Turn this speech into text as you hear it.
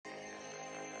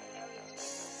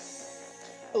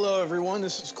Hello, everyone.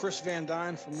 This is Chris Van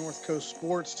Dyne from North Coast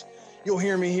Sports. You'll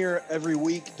hear me here every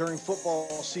week during football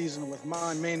season with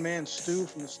my main man, Stu,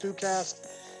 from the Stewcast.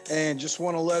 And just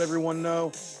want to let everyone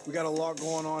know we got a lot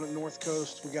going on at North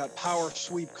Coast. We got Power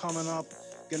Sweep coming up.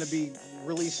 Going to be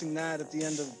releasing that at the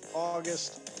end of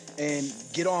August. And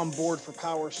get on board for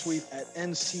Power Sweep at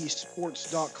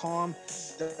ncsports.com.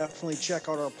 Definitely check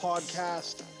out our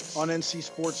podcast on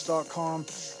ncsports.com.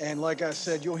 And like I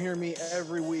said, you'll hear me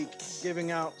every week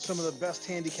giving out some of the best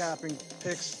handicapping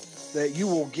picks that you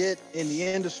will get in the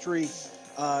industry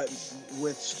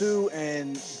with Stu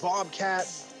and Bobcat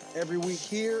every week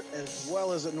here, as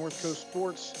well as at North Coast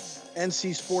Sports,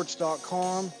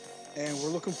 ncsports.com. And we're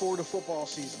looking forward to football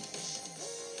season.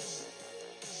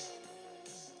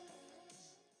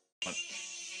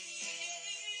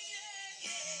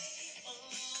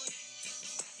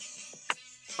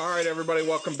 All right, everybody,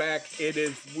 welcome back. It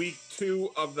is week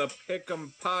 2 of the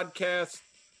Pick'em podcast.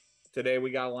 Today we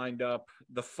got lined up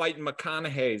the Fighting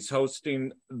McConaughey's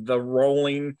hosting the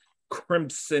Rolling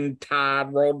Crimson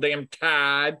Tide, Roll Damn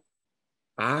Tide.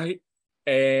 All right.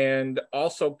 And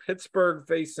also Pittsburgh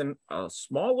facing a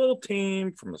small little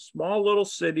team from a small little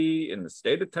city in the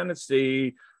state of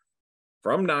Tennessee,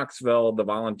 from Knoxville, the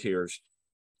Volunteers.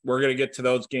 We're going to get to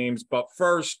those games, but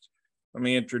first, let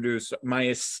me introduce my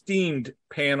esteemed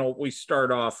panel. We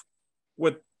start off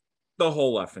with the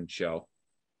whole effing show.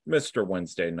 Mr.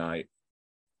 Wednesday Night,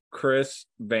 Chris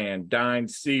Van Dyne,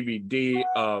 CVD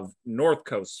of North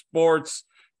Coast Sports.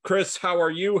 Chris, how are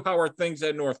you? How are things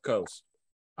at North Coast?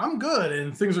 I'm good,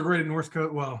 and things are great at North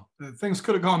Coast. Well, things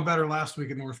could have gone better last week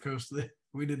at North Coast.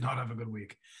 We did not have a good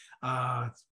week. 0-4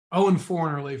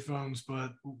 in our late phones,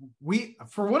 but we,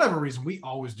 for whatever reason, we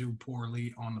always do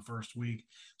poorly on the first week.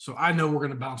 So I know we're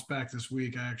going to bounce back this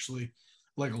week. I actually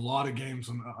like a lot of games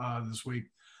this week.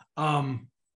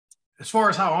 As far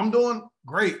as how I'm doing,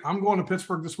 great. I'm going to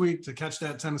Pittsburgh this week to catch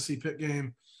that Tennessee Pitt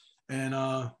game, and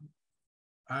I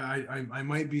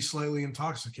might be slightly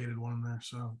intoxicated while I'm there.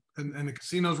 So, and the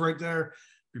casino's right there.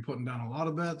 Be putting down a lot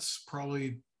of bets,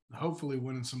 probably, hopefully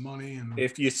winning some money. And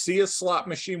if you see a slot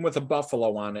machine with a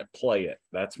buffalo on it, play it.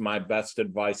 That's my best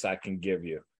advice I can give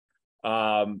you.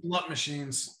 Slot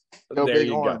machines. Go there Big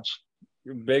you Orange.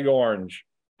 Go. Big Orange.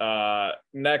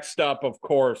 Next up, of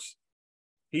course,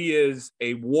 he is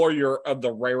a warrior of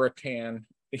the Rarratan.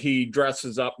 He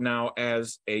dresses up now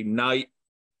as a knight,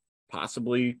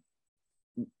 possibly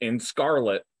in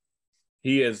scarlet.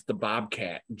 He is the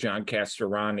Bobcat, John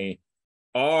Castorani.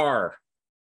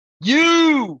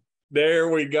 There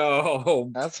we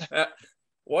go.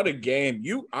 What a game.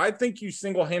 I think you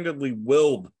single-handedly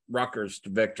willed Rutgers to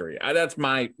victory. That's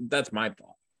my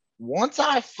thought. Once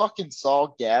I fucking saw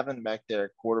Gavin back there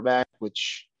at quarterback,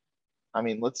 which, I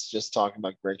mean, let's just talk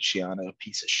about Greg Schiano, a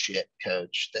piece of shit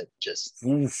coach that just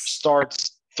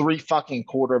starts 3 fucking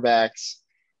quarterbacks,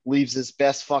 leaves his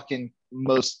best fucking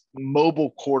most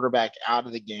mobile quarterback out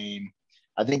of the game.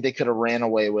 I think they could have ran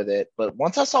away with it. But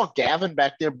once I saw Gavin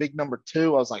back there, big number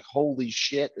 2, I was like, holy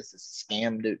shit, this is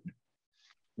scam Newton.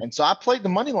 And so I played the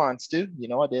money line, Stu. You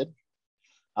know I did.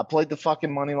 I played the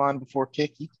fucking money line before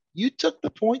kick. You took the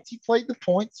points. You played the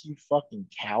points, you fucking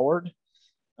coward.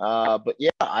 But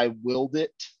yeah, I willed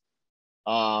it.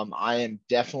 I am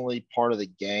definitely part of the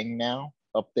gang now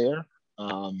up there.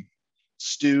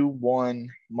 Stu won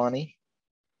money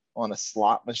on a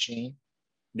slot machine.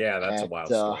 Yeah, that's a wild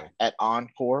story. At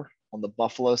Encore on the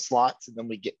Buffalo slots, and then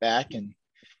we get back and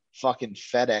fucking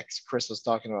FedEx. Chris was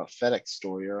talking about FedEx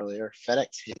story earlier. FedEx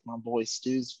hit my boy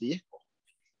Stu's vehicle.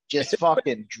 Just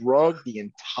fucking drug the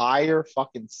entire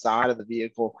fucking side of the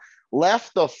vehicle,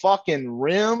 left the fucking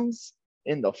rims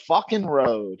in the fucking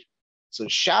road. So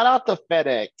shout out to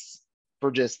FedEx for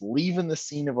just leaving the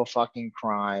scene of a fucking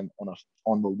crime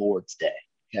on the Lord's Day.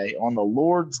 Okay, on the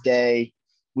Lord's Day,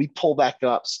 we pull back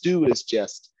up. Stu is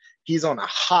he's on a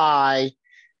high.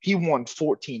 He won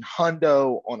 14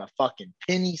 hundo on a fucking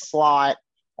penny slot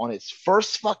on his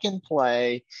first fucking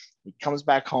play. He comes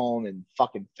back home and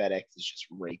fucking FedEx has just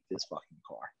raped his fucking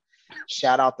car.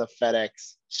 Shout out to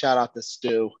FedEx. Shout out to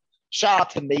Stu. Shout out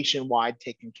to Nationwide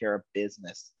taking care of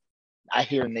business. I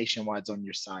hear Nationwide's on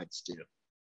your side, Stu.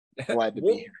 Glad to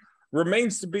be here.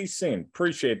 Remains to be seen.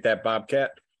 Appreciate that,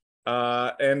 Bobcat.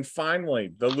 And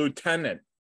finally, the lieutenant,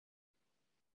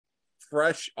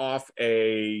 fresh off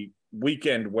a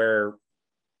weekend where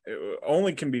it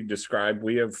only can be described,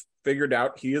 we have figured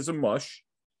out he is a mush.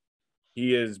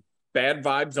 He is bad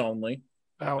vibes only.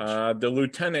 The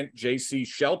lieutenant, J.C.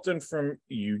 Shelton from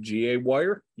UGA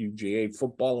Wire, UGA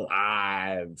Football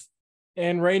Live.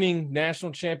 And reigning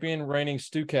national champion, reigning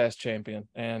Stewcast champion,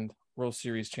 and World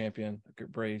Series champion,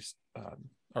 Braves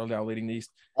are now leading the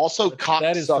East. Also,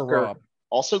 That is for Rob.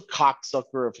 Also,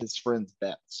 cocksucker of his friends'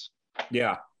 bets.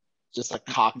 Yeah. Just a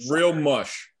cocksucker. Real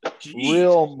mush.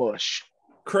 Real mush.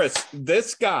 Chris,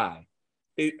 this guy,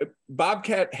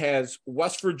 Bobcat has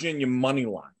West Virginia money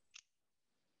line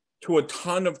to a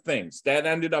ton of things that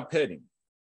ended up hitting.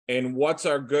 And what's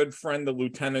our good friend, the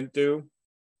lieutenant, do?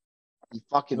 He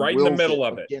fucking right in the wills middle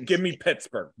of it. Give me it.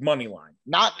 Pittsburgh money line.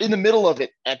 Not in the middle of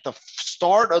it. At the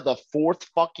start of the fourth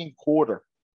fucking quarter,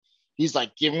 he's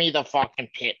like, "Give me the fucking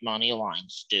Pitt money line,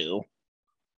 Stu."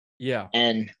 Yeah.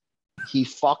 And he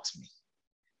fucks me.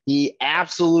 He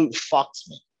absolute fucks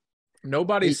me.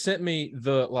 Nobody sent me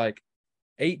the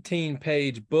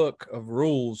 18-page book of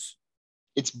rules.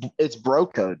 It's bro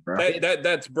code, bro.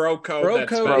 That's bro code. Bro that's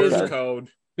code is code.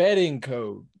 Betting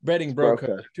code. Betting bro code.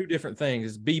 Code. Two different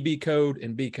things. It's BB code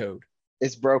and B code.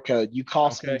 It's bro code. You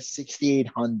cost me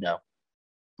 6,800.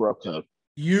 Bro code.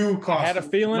 You cost. I had a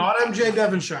feeling. Not MJ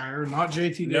Devonshire, not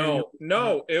JT.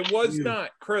 No, it was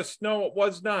not, Chris. No, it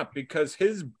was not, because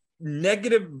his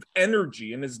negative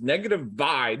energy and his negative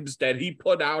vibes that he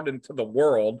put out into the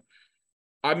world,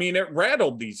 I mean, it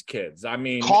rattled these kids. I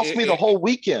mean, cost me the whole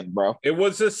weekend, bro. It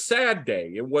was a sad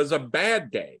day. It was a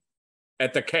bad day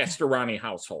at the Castorani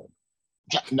household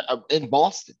in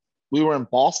Boston. We were in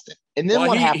Boston, and then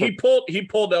what happened? He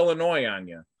pulled Illinois on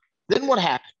you. Then what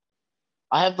happened?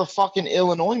 I have the fucking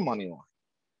Illinois money line.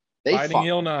 They Fighting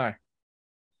Illinois.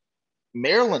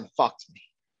 Maryland fucked me.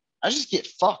 I just get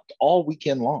fucked all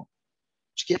weekend long.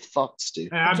 Just get fucked, Stu.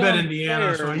 Hey, I bet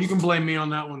Indiana, so you can blame me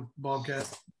on that one, Bobcat.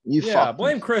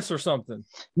 Blame me. Chris or something.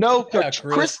 No, yeah,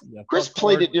 Chris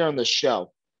played it during the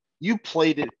show. You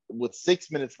played it with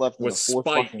 6 minutes left in the fourth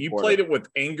spite. You played it with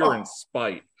anger and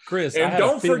spite. Chris, and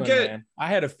don't forget, man. I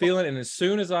had a feeling, and as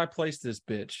soon as I placed this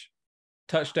bitch,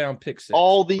 touchdown pick six.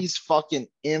 All these fucking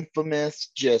infamous,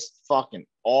 just fucking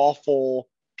awful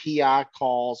PI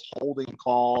calls, holding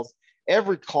calls,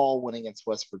 every call went against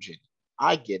West Virginia.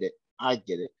 I get it.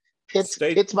 Pitt's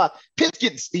getting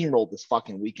steamrolled this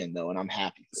fucking weekend, though, and I'm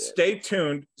happy for it.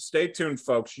 Stay tuned,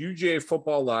 folks. UGA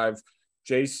Football Live.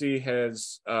 JC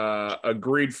has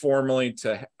agreed formally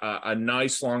to a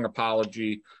nice long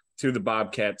apology to the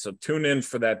Bobcats. So tune in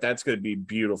for that. That's going to be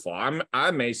beautiful.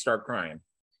 I may start crying.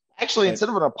 Actually, instead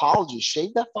of an apology,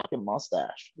 shave that fucking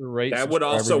mustache. That would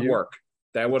also work.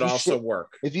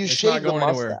 If you shave the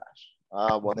mustache,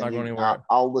 then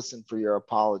I'll listen for your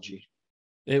apology.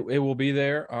 It will be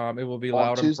there. It will be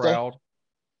loud and proud.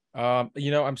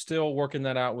 I'm still working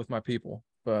that out with my people,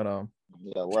 but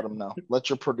yeah, let them know. Let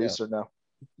your producer know.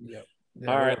 Yeah.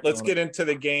 All right, let's get into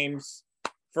the games.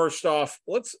 First off,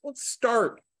 let's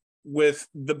start with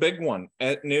the big one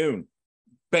at noon.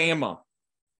 Bama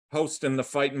hosting the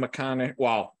Fighting McConaughey.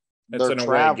 Well, it's an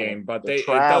away game, but it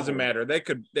doesn't matter. They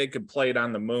could play it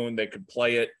on the moon. They could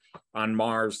play it on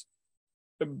Mars.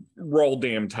 Roll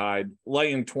damn Tide,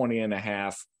 laying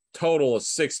 20.5, total of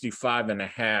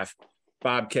 65.5.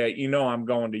 Bobcat, I'm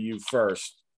going to you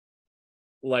first.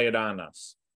 Lay it on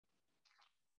us.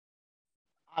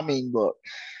 I mean, look,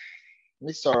 let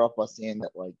me start off by saying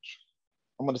that,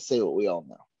 I'm going to say what we all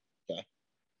know. Okay.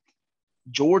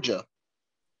 Georgia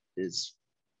is,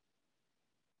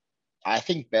 I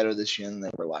think, better this year than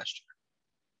they were last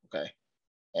year. Okay.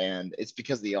 And it's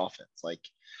because of the offense.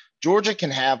 Georgia can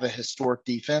have a historic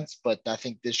defense, but I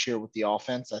think this year with the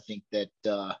offense, I think that,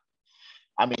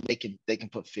 they can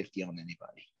put 50 on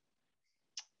anybody.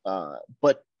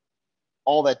 But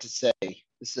all that to say,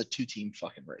 this is a two-team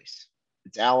fucking race.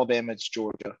 It's Alabama, it's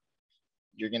Georgia.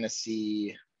 You're going to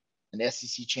see an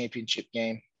SEC championship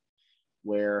game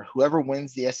where whoever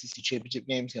wins the SEC championship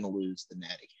game is going to lose the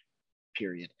Natty,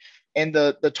 period. And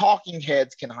the talking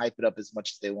heads can hype it up as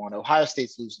much as they want. Ohio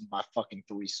State's losing by fucking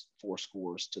 3-4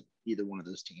 scores to either one of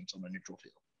those teams on a neutral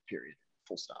field, period.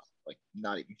 Full stop.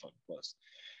 Not even fucking close.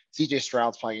 CJ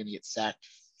Stroud's probably going to get sacked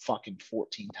fucking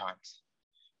 14 times.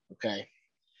 Okay.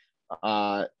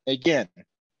 Again,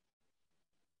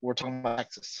 we're talking about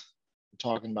Texas.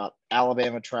 We're talking about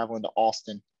Alabama traveling to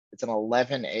Austin. It's an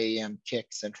 11 a.m. kick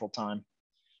Central Time.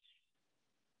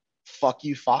 Fuck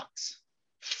you, Fox.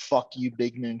 Fuck you,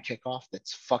 Big Noon kickoff.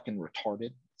 That's fucking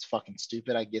retarded. It's fucking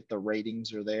stupid. I get the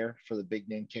ratings are there for the Big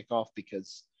Noon kickoff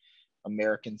because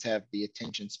Americans have the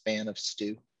attention span of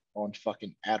Stu on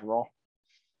fucking Adderall.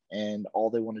 And all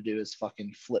they want to do is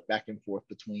fucking flip back and forth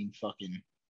between fucking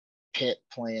Pitt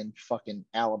playing fucking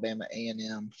Alabama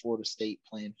A&M, Florida State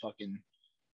playing fucking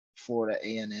Florida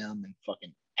A&M, and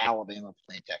fucking Alabama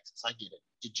playing Texas. I get it.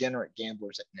 Degenerate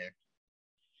gamblers at noon.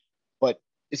 But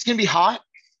it's going to be hot.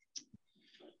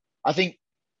 I think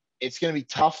it's going to be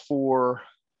tough for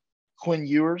Quinn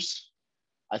Ewers.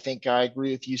 I think I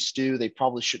agree with you, Stu. They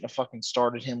probably shouldn't have fucking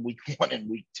started him week 1 and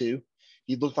week 2.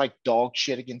 He looked like dog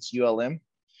shit against ULM.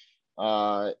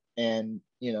 And,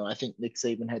 I think Nick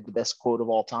Saban had the best quote of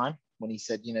all time when he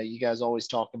said, you guys always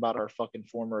talk about our fucking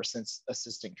former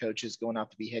assistant coaches going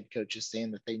out to be head coaches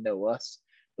saying that they know us,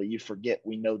 but you forget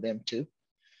we know them too.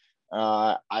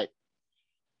 I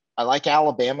like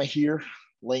Alabama here,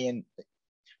 laying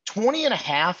 20.5.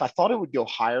 I thought it would go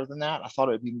higher than that. I thought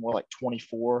it would be more like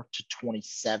 24 to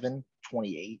 27,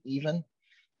 28 even.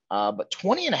 But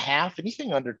 20.5,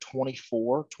 anything under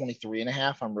 24,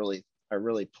 23.5, I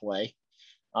really play.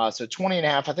 So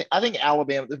 20.5, I think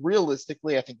Alabama,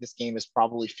 realistically, I think this game is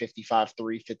probably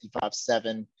 55-3,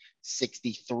 55-7,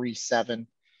 63-7.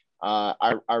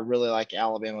 I really like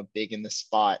Alabama big in this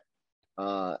spot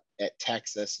at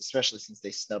Texas, especially since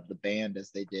they snubbed the band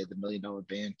as they did. The $1 million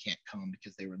band can't come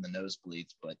because they were in the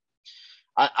nosebleeds. But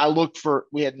I look for,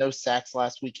 we had no sacks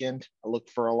last weekend. I look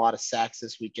for a lot of sacks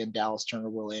this weekend. Dallas Turner,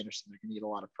 Will Anderson, they're going to get a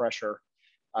lot of pressure.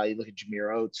 You look at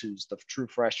Jameer Oates, who's the true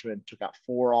freshman, took out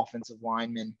 4 offensive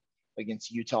linemen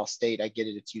against Utah State. I get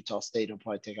it. It's Utah State. He'll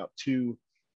probably take out 2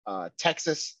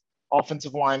 Texas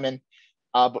offensive linemen.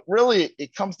 But really,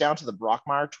 it comes down to the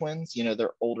Brockmeyer twins.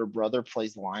 Their older brother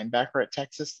plays linebacker at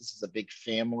Texas. This is a big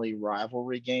family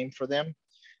rivalry game for them.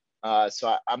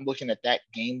 So I'm looking at that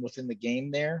game within the game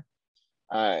there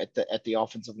at the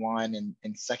offensive line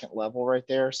and second level right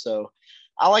there. So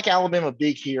I like Alabama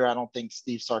big here. I don't think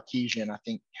Steve Sarkisian. I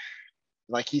think,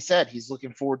 like he said, he's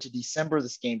looking forward to December.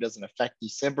 This game doesn't affect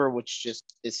December, which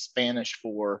just is Spanish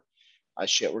for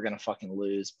shit, we're going to fucking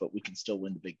lose, but we can still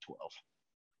win the Big 12.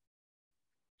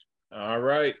 All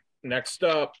right. Next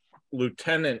up,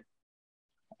 Lieutenant.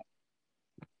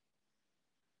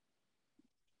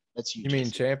 That's you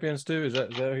mean champions too? Is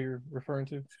that who you're referring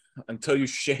to? Until you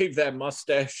shave that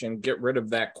mustache and get rid of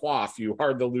that coif, you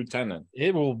are the lieutenant.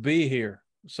 It will be here.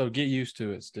 So get used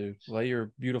to it, Stu. Lay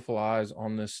your beautiful eyes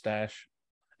on this stash.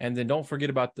 And then don't forget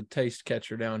about the taste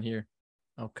catcher down here.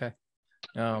 Okay.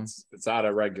 It's out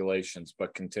of regulations,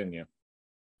 but continue.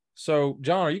 So,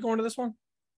 John, are you going to this one?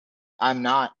 I'm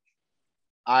not.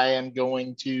 I am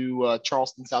going to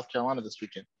Charleston, South Carolina this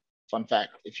weekend. Fun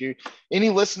fact. If you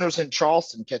any listeners in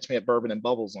Charleston, catch me at Bourbon and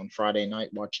Bubbles on Friday night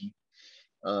watching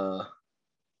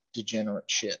degenerate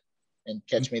shit. And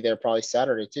catch me there probably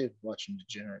Saturday too, watching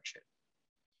degenerate shit.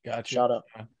 Gotcha. Shout out.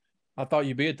 I thought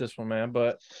you'd be at this one, man,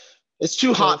 but it's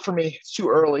too hot for me. It's too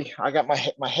early. I got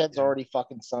my head's already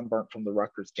fucking sunburnt from the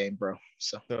Rutgers game, bro.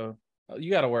 So you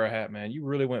got to wear a hat, man. You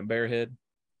really went barehead.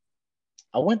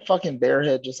 I went fucking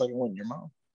barehead just like I went your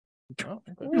mom. Oh,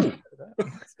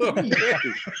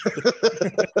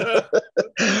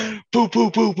 Poo,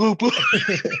 poo, poo, poo, poo.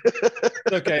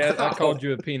 Okay, I called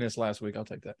you a penis last week. I'll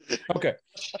take that. Okay.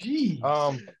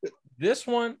 Jeez. This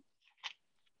one.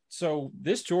 So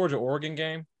this Georgia-Oregon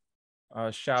game,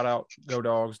 shout out, go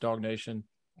Dogs, Dog Nation.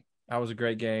 That was a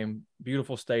great game.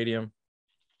 Beautiful stadium.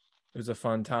 It was a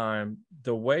fun time.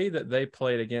 The way that they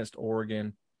played against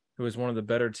Oregon, who is one of the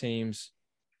better teams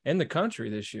in the country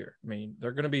this year. I mean,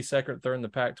 they're going to be second, third in the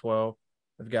Pac-12.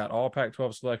 They've got all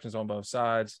Pac-12 selections on both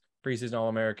sides, preseason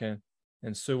All-American,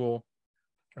 and Sewell.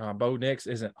 Bo Nix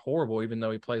isn't horrible, even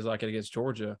though he plays like it against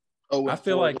Georgia. I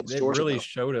feel like it really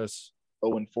showed us.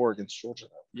 0-4 against Georgia.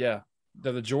 Yeah.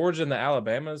 The Georgia and the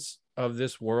Alabamas of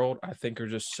this world, I think, are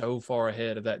just so far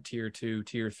ahead of that tier 2,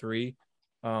 tier 3.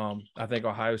 I think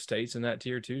Ohio State's in that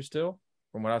tier 2 still,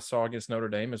 from what I saw against Notre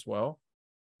Dame as well.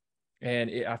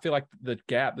 And I feel like the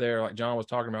gap there, like John was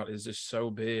talking about, is just so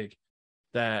big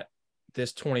that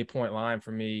this 20-point line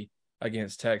for me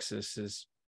against Texas is,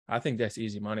 I think that's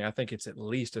easy money. I think it's at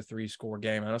least a 3-score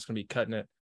game. I know it's going to be cutting it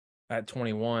at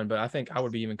 21, but I think I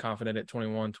would be even confident at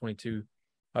 21, 22,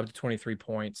 up to 23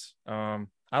 points. I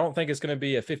don't think it's going to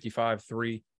be a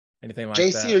 55-3, anything like that.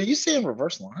 JC, are you saying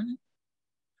reverse line?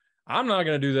 I'm not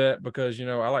going to do that because,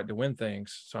 I like to win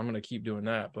things, so I'm going to keep doing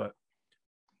that. But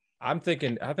I think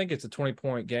it's a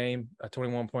 20-point game, a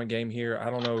 21-point game here. I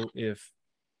don't know if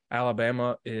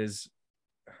Alabama is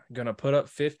going to put up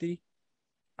 50.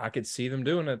 I could see them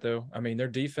doing it, though. I mean, their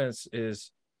defense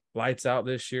is lights out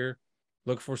this year.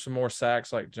 Look for some more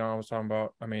sacks like John was talking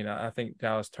about. I mean, I think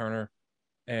Dallas Turner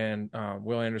and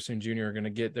Will Anderson Jr. are going to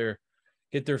get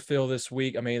their fill this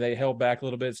week. I mean, they held back a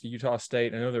little bit to Utah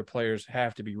State. I know their players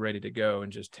have to be ready to go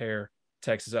and just tear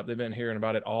Texas up. They've been hearing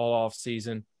about it all off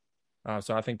season.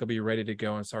 So I think they'll be ready to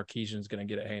go, and Sarkisian's going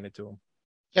to get it handed to them.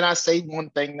 Can I say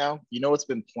one thing, though? You know what's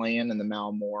been playing in the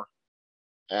Malmore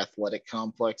Athletic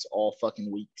Complex all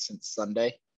fucking week since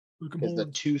Sunday? Is the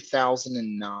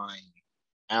 2009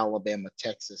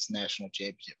 Alabama-Texas National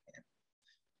Championship game.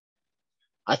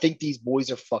 I think these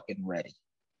boys are fucking ready.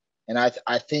 And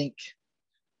I think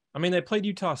I mean, they played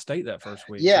Utah State that first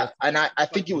week. yeah, so and I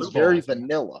think it was very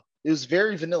vanilla. It was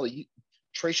very vanilla.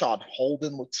 Trayshawn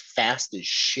Holden looks fast as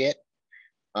shit.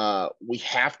 We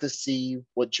have to see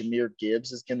what Jahmyr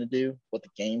Gibbs is going to do, what the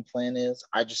game plan is.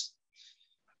 I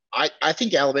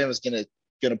think Alabama's going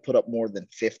to put up more than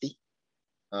 50.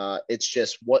 It's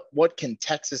just what can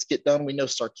Texas get done? We know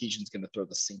Sarkisian's going to throw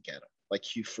the sink at him, like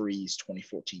Hugh Freeze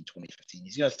 2014, 2015.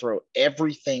 He's going to throw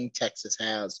everything Texas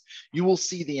has. You will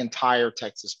see the entire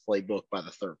Texas playbook by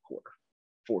the third quarter,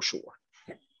 for sure.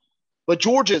 But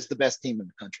Georgia is the best team in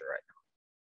the country right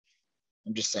now.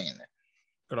 I'm just saying that.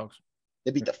 Good dogs.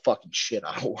 They beat the fucking shit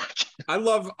out of Oregon.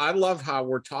 I love how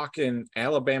we're talking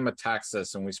Alabama,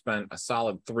 Texas, and we spent a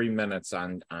solid 3 minutes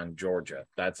on Georgia.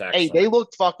 That's excellent. Hey, they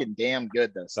looked fucking damn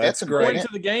good though. So That's great. According to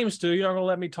the games too, you're not gonna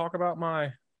let me talk about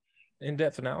my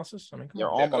in-depth analysis. I mean,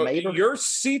 Your alma mater. Your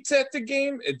seats at the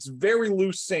game. It's very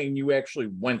loose saying you actually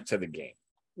went to the game.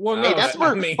 Well, no, Hey, that's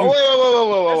where. I mean,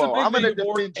 Whoa. I'm going gonna to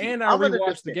defend you. and I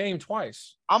rewatched the game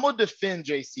twice. I'm gonna defend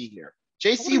JC here.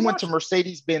 What are JC you went to watching?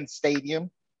 Mercedes-Benz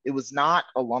Stadium. It was not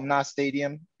Alumni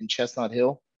Stadium in Chestnut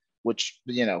Hill, which,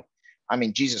 I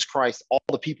mean, Jesus Christ, all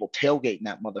the people tailgating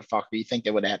that motherfucker, you think they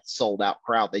would have had sold out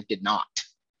crowd. They did not.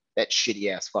 That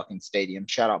shitty ass fucking stadium.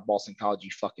 Shout out Boston College,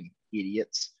 you fucking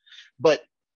idiots. But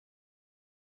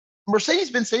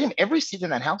Mercedes-Benz Stadium, every seat in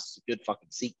that house is a good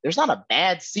fucking seat. There's not a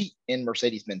bad seat in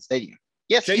Mercedes-Benz Stadium.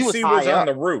 Yes, JC he was high on up.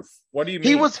 the roof. What do you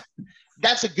mean?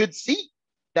 That's a good seat.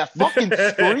 That fucking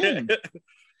screen.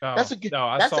 No, That's a good. No,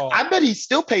 I bet he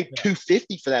still paid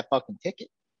 $250 for that fucking ticket.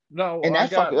 No, And I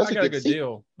that's got a a good good seat.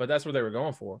 deal, but that's what they were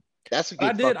going for. That's a good.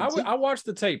 I did. fucking seat. I watched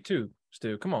the tape too,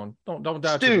 Stu. Come on, don't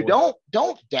doubt. Stu, your boy.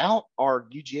 don't doubt our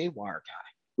UGA wire guy.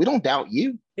 We don't doubt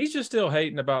you. He's just still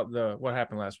hating about what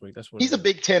happened last week. That's what He's a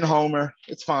Big Ten homer.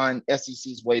 It's fine.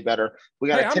 SEC's way better. We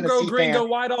got Hey, a I'm Tennessee go green, fan. go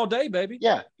white all day, baby.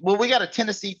 Yeah. Well, we got a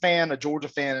Tennessee fan, a Georgia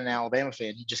fan, and an Alabama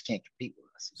fan. He just can't compete with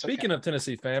us. It's Speaking okay. of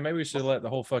Tennessee fan, maybe we should let the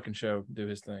whole fucking show do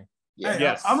his thing. Yeah. Hey,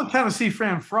 Yes. I'm a Tennessee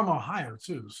fan from Ohio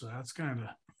too, so that's kind of.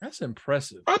 That's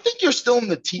impressive. I think you're still in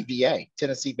the TVA,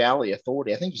 Tennessee Valley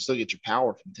Authority. I think you still get your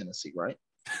power from Tennessee, right?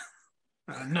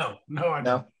 No, I don't.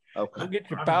 No. Okay. You get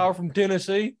your power from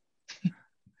Tennessee.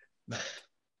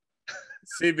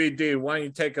 CVD, why don't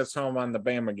you take us home on the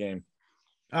Bama game?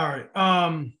 All right.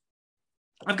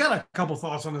 I've got a couple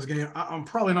thoughts on this game. I'm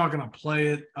probably not going to play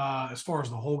it as far as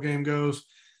the whole game goes.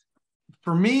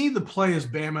 For me, the play is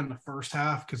Bama in the first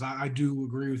half because I do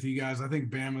agree with you guys. I think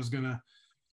Bama is going to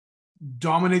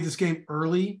dominate this game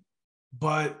early,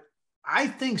 but I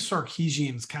think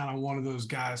Sarkisian is kind of one of those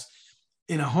guys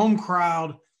in a home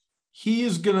crowd. He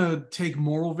is going to take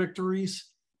moral victories,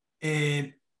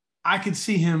 and I could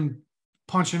see him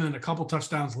punching in a couple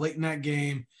touchdowns late in that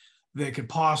game that could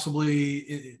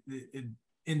possibly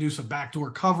induce a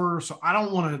backdoor cover. So I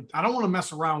don't want to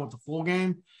mess around with the full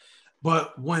game.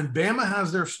 But when Bama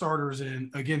has their starters in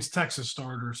against Texas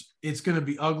starters, it's going to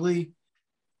be ugly.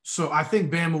 So I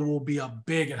think Bama will be up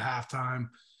big at halftime.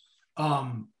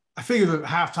 I figure the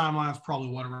halftime line is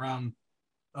probably around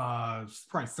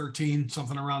probably 13,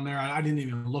 something around there. I didn't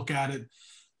even look at it.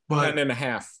 But 10 and a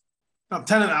half.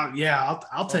 10 and out. Yeah,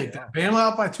 I'll take that. Bama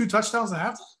out by 2 touchdowns at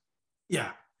halftime.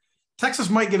 Yeah. Texas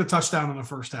might get a touchdown in the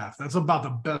first half. That's about the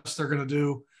best they're going to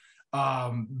do.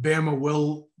 Bama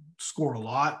will score a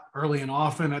lot early and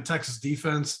often. That Texas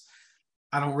defense,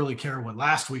 I don't really care what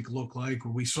last week looked like.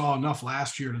 We saw enough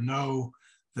last year to know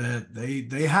that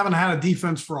they haven't had a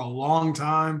defense for a long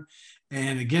time.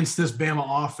 And against this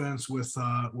Bama offense with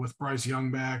Bryce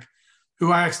Young back,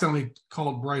 who I accidentally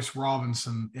called Bryce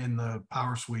Robinson in the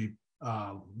power sweep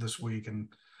this week, and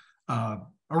a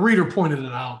reader pointed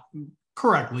it out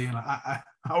correctly, and I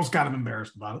was kind of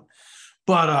embarrassed about it.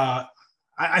 But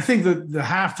I think that the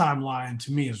halftime line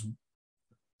to me is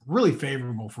really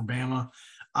favorable for Bama.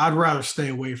 I'd rather stay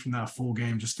away from that full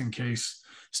game just in case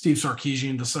Steve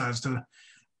Sarkisian decides to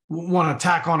want to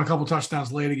tack on a couple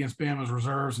touchdowns late against Bama's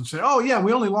reserves and say, oh, yeah,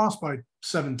 we only lost by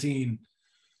 17.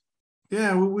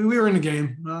 Yeah, we were in the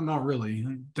game. Not really.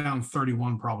 Down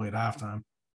 31 probably at halftime.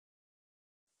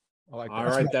 I like that. All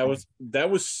right, that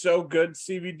was so good,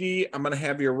 CVD. I'm going to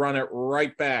have you run it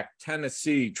right back.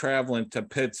 Tennessee traveling to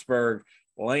Pittsburgh,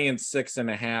 laying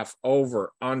 6.5,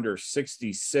 over under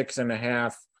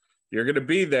 66.5. You're going to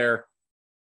be there.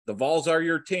 The Vols are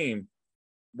your team.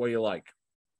 What do you like?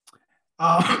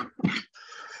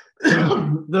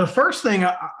 The first thing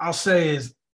I'll say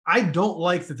is I don't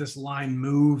like that this line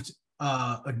moved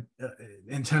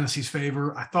in Tennessee's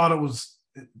favor. I thought it was,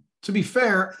 to be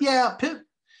fair, yeah,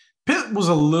 Pitt was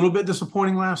a little bit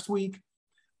disappointing last week,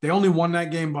 They only won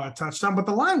that game by a touchdown, but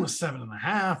the line was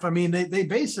 7.5. I mean, they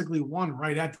basically won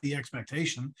right at the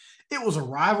expectation. It was a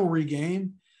rivalry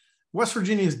game. West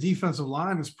Virginia's defensive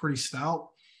line is pretty stout.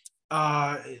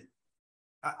 I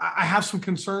have some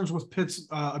concerns with Pitt's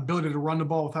ability to run the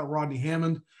ball without Rodney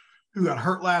Hammond, who got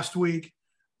hurt last week.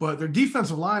 But their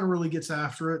defensive line really gets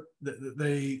after it.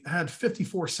 They had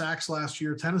 54 sacks last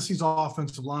year. Tennessee's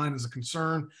offensive line is a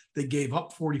concern. They gave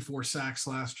up 44 sacks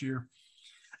last year.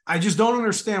 I just don't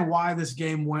understand why this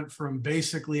game went from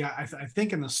basically, I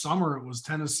think in the summer it was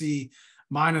Tennessee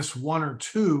 -1 or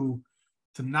 2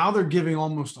 to now they're giving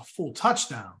almost a full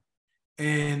touchdown.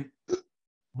 And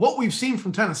what we've seen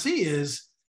from Tennessee is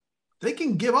they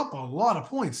can give up a lot of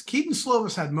points. Keaton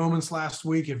Slovis had moments last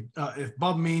week. If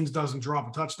Bub Means doesn't drop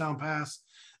a touchdown pass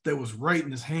that was right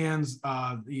in his hands,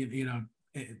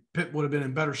 Pitt would have been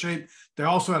in better shape. They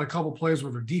also had a couple plays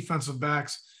where their defensive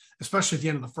backs, especially at the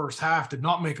end of the first half, did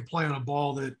not make a play on a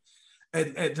ball that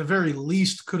at the very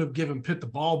least could have given Pitt the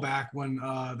ball back when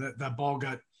that ball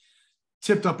got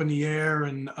tipped up in the air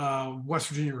and West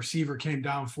Virginia receiver came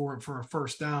down for it for a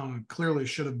first down. And clearly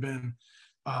should have been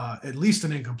at least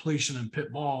an incompletion and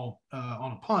Pitt ball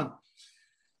on a punt.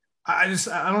 I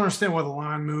don't understand why the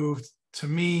line moved. To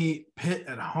me, Pitt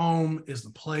at home is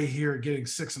the play here, getting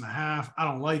 6.5. I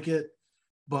don't like it.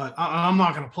 But I'm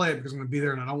not going to play it because I'm going to be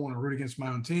there and I don't want to root against my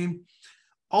own team.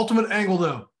 Ultimate angle,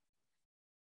 though.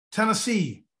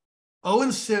 Tennessee,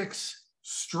 0-6,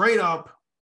 straight up,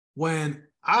 when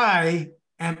I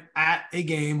am at a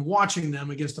game watching them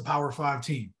against a Power 5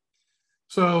 team.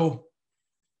 So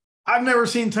I've never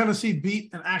seen Tennessee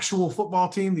beat an actual football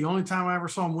team. The only time I ever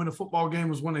saw them win a football game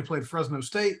was when they played Fresno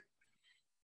State.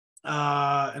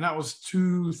 And that was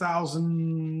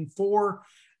 2004.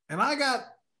 And I got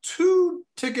 2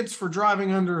 tickets for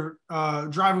driving an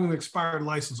expired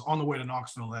license on the way to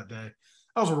Knoxville that day.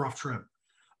 That was a rough trip.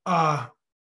 Hate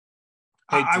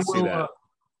to see that.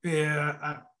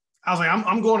 I was like,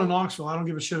 I'm going to Knoxville. I don't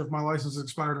give a shit if my license is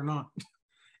expired or not.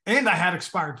 And I had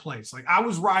expired plates. Like I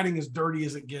was riding as dirty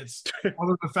as it gets, other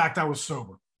than the fact I was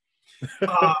sober.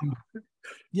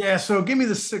 So give me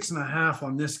the 6.5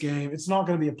 on this game. It's not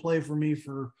going to be a play for me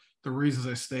for the reasons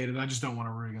I stated. I just don't want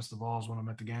to root against the Vols when I'm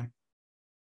at the game.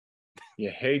 You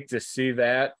hate to see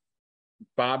that.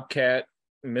 Bobcat,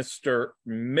 Mr.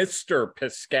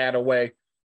 Piscataway.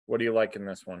 What do you like in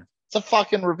this one? It's a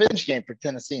fucking revenge game for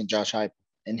Tennessee and Josh Heupel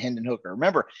and Hendon Hooker.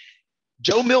 Remember,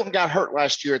 Joe Milton got hurt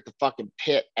last year at the fucking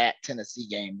Pitt at Tennessee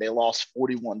game. They lost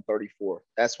 41-34.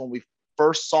 That's when we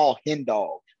first saw Hen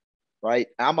Dog, right?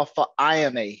 I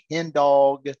am a Hen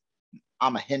Dog.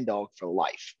 I'm a Hen Dog for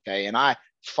life, okay? And I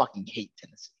fucking hate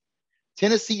Tennessee.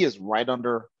 Tennessee is right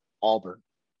under Auburn.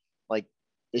 Like,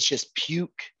 it's just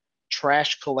puke,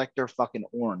 trash collector, fucking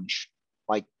orange.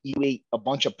 Like, you ate a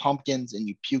bunch of pumpkins and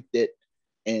you puked it,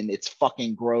 and it's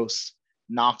fucking gross.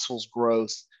 Knoxville's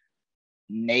gross.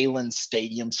 Neyland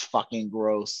Stadium's fucking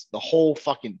gross.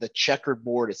 The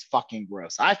checkerboard is fucking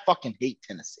gross. I fucking hate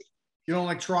Tennessee. You don't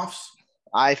like troughs?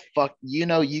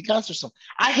 You guys are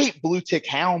I hate blue tick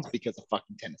hounds because of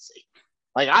fucking Tennessee.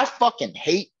 Like, I fucking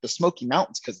hate the Smoky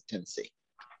Mountains because of Tennessee.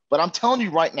 But I'm telling you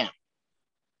right now,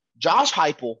 Josh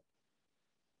Heupel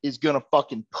is going to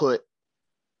fucking put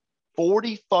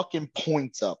 40 fucking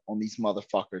points up on these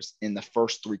motherfuckers in the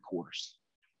first 3 quarters.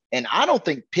 And I don't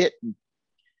think Pitt and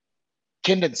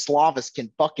Kendon Slovis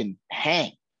can fucking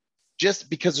hang just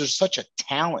because there's such a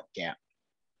talent gap.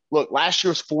 Look, last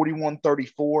year was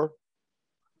 41-34.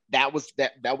 That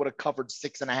would have covered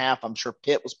 6.5. I'm sure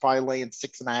Pitt was probably laying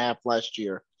 6.5 last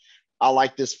year. I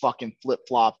like this fucking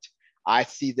flip-flopped. I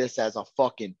see this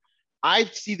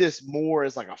more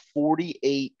as like a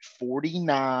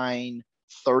 48-49,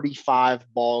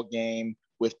 35 ball game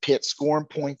with Pitt scoring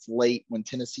points late when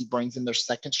Tennessee brings in their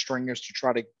second stringers to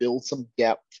try to build some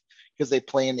depth because they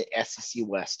play in the SEC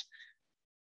West.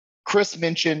 Chris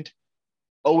mentioned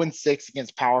 0-6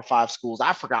 against Power 5 schools.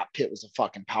 I forgot Pitt was a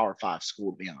fucking Power 5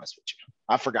 school, to be honest with you.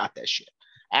 I forgot that shit.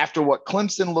 After what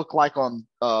Clemson looked like on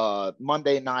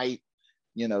Monday night,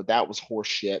 that was horse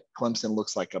shit. Clemson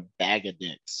looks like a bag of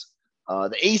dicks.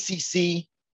 The ACC,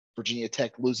 Virginia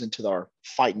Tech losing to our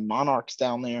fighting Monarchs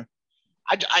down there.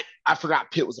 I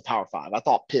forgot Pitt was a Power 5. I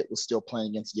thought Pitt was still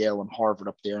playing against Yale and Harvard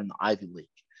up there in the Ivy League.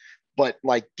 But,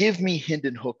 give me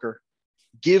Hendon Hooker.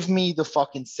 Give me the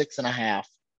fucking 6.5.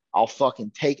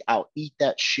 I'll eat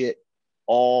that shit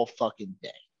all fucking day.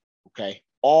 Okay?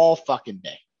 All fucking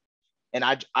day. And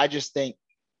I just think,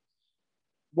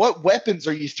 what weapons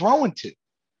are you throwing to?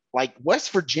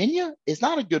 West Virginia is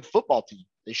not a good football team.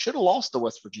 They should have lost to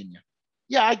West Virginia.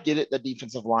 Yeah, I get it. The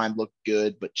defensive line looked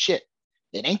good, but shit,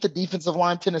 it ain't the defensive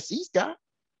line Tennessee's got.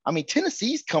 I mean,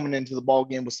 Tennessee's coming into the ball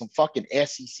game with some fucking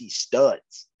SEC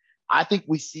studs. I think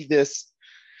we see this.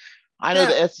 I know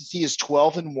the SEC is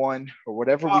 12-1 or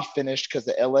whatever we finished because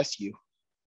of LSU.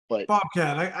 But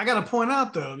Bobcat, I got to point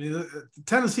out though, I mean,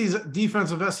 Tennessee's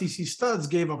defensive SEC studs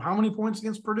gave up how many points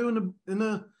against Purdue in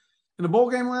the bowl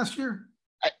game last year?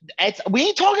 We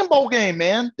ain't talking bowl game,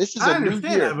 man. This is a new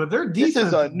year. That, but their defense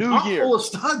is a new not year. Full of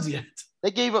studs yet.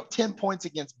 They gave up 10 points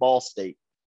against Ball State.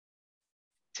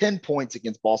 10 points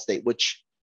against Ball State, which,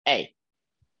 hey,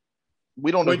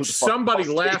 we don't know. Which somebody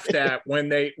laughed at when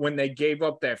they gave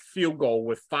up that field goal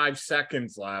with 5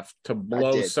 seconds left to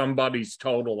blow somebody's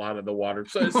total out of the water.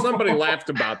 So somebody laughed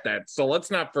about that. So let's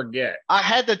not forget. I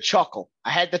had to chuckle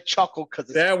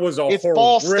because that was it's horrific.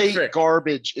 Ball State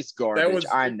garbage. It's garbage. That was,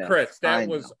 I know, Chris. That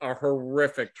was a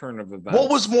horrific turn of events. What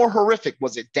was more horrific?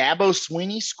 Was it Dabo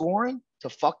Swinney scoring to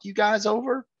fuck you guys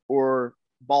over, or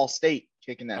Ball State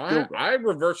kicking that field goal? I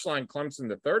reverse line Clemson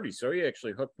to 30, so he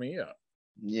actually hooked me up.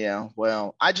 Yeah,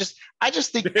 well, I just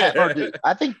think Pat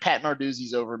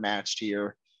Narduzzi's overmatched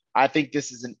here. I think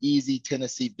this is an easy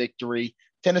Tennessee victory.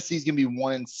 Tennessee's gonna be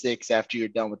 1-6 after you're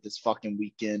done with this fucking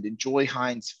weekend. Enjoy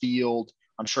Heinz Field.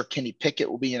 I'm sure Kenny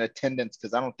Pickett will be in attendance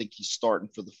because I don't think he's starting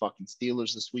for the fucking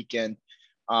Steelers this weekend.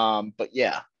 But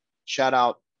yeah, shout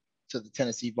out to the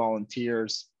Tennessee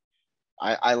Volunteers.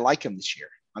 I like them this year.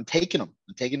 I'm taking them.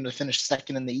 I'm taking them to finish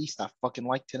second in the East. I fucking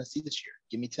like Tennessee this year.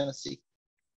 Give me Tennessee.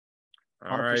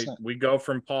 100%. All right, we go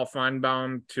from Paul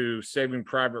Feinbaum to Saving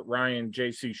Private Ryan.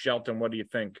 J.C. Shelton, what do you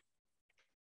think?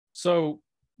 So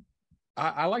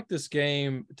I like this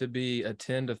game to be a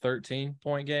 10 to 13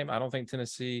 point game. I don't think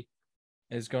Tennessee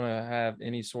is going to have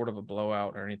any sort of a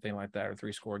blowout or anything like that, or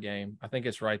 3-score game. I think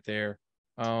it's right there.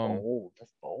 That's bold.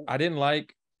 I didn't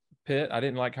like Pitt. I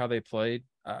didn't like how they played.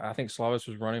 I think Slavis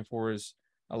was running for his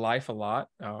life a lot.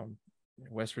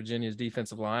 West Virginia's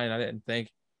defensive line, I didn't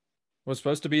think was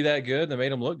supposed to be that good. They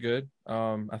made them look good.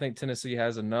 I think Tennessee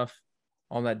has enough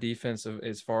on that defense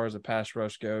as far as the pass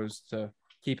rush goes to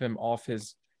keep him off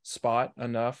his spot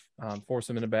enough, force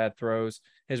him into bad throws.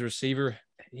 His receiver,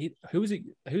 who's he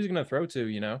going to throw to?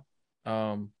 You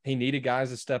know, he needed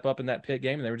guys to step up in that Pitt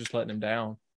game, and they were just letting him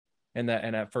down in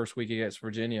that first week against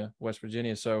West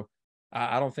Virginia. So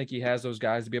I don't think he has those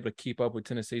guys to be able to keep up with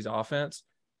Tennessee's offense.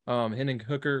 Hendon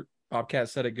Hooker, Bobcat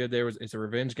said it good. It's a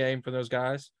revenge game for those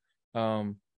guys. You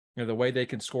know, the way they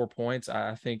can score points,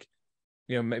 I think,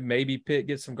 you know, maybe Pitt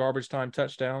gets some garbage time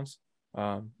touchdowns,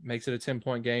 makes it a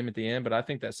 10-point game at the end. But I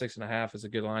think that 6.5 is a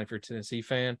good line if you're a Tennessee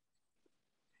fan.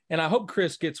 And I hope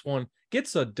Chris gets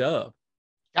a dub.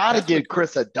 Gotta give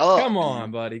Chris a dub. Come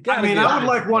on, buddy. I would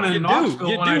like one in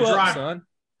Knoxville when I drive. Son.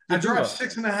 I drive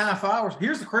 6.5 hours.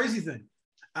 Here's the crazy thing.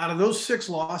 Out of those 6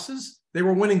 losses, they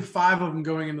were winning 5 of them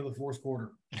going into the fourth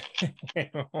quarter.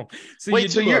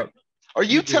 Are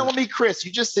you telling me, Chris,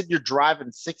 you just said you're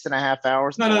driving 6.5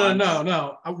 hours?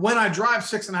 No. When I drive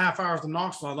 6.5 hours to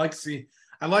Knoxville, I'd like to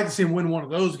see him win one of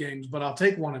those games, but I'll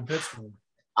take one in Pittsburgh.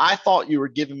 I thought you were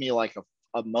giving me like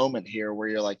a moment here where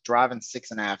you're like driving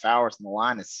 6.5 hours and the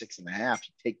line is 6.5.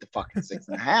 You take the fucking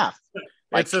 6.5.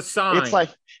 Like, it's a sign.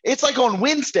 It's like on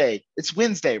Wednesday. It's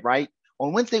Wednesday, right?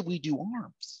 On Wednesday we do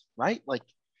arms, right? Like,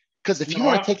 because if you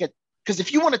want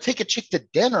to take a chick to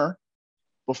dinner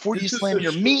before you slam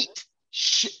your meat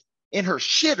in her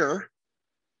shitter,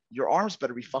 your arms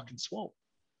better be fucking swole.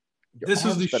 This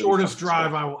is the shortest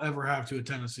drive I will ever have to a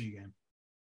Tennessee game.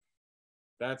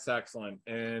 That's excellent.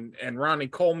 And Ronnie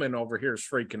Coleman over here is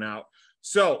freaking out.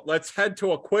 So let's head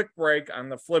to a quick break. On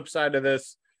the flip side of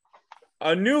this,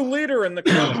 a new leader in the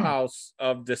clubhouse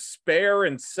of despair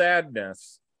and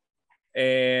sadness,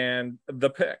 and the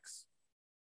picks.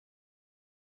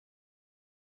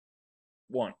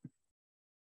 1.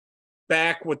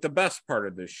 Back with the best part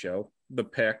of this show, the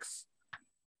picks.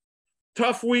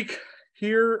 Tough week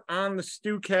here on the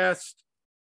Stewcast.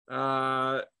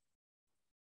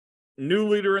 New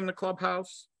leader in the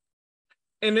clubhouse.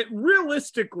 And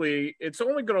realistically, it's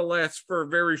only going to last for a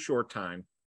very short time.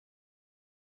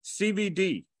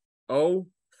 CVD,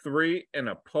 0-3 and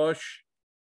a push.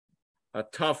 A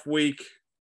tough week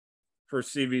for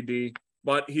CVD,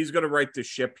 but he's going to right the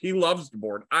ship. He loves the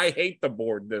board. I hate the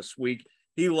board this week.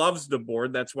 He loves the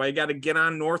board. That's why you got to get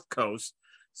on North Coast.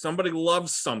 Somebody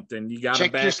loves something. You got to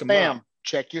back them up.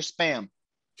 Check your spam.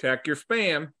 Check your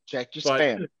spam. Check your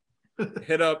spam.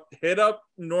 Hit up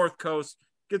North Coast.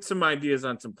 Get some ideas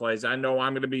on some plays. I know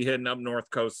I'm going to be hitting up North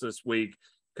Coast this week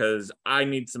because I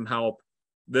need some help.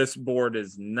 This board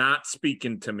is not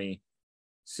speaking to me.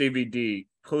 CVD,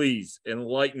 please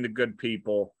enlighten the good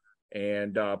people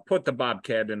and put the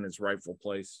Bobcat in his rightful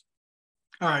place.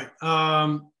 All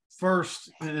right.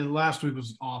 First, and last week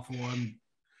was awful.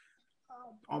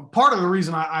 part of the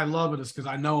reason I love it is because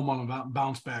I know I'm on a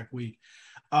bounce back week.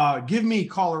 Give me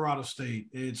Colorado State.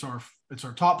 It's our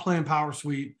top play in Power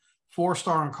Suite,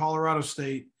 4-star on Colorado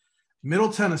State.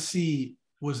 Middle Tennessee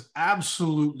was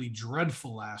absolutely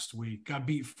dreadful last week. Got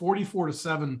beat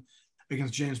 44-7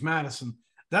 against James Madison.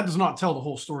 That does not tell the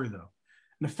whole story, though.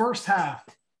 In the first half,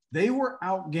 they were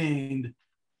outgained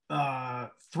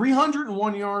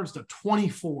 301 yards to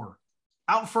 24,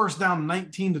 out first down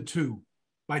 19-2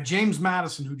 by James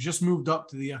Madison, who just moved up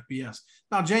to the FBS.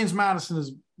 Now, James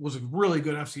Madison was a really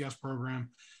good FCS program.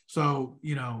 So,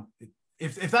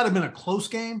 if that had been a close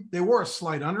game, they were a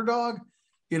slight underdog,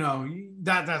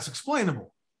 that's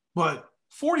explainable. But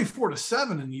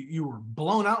 44-7 and you were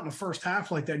blown out in the first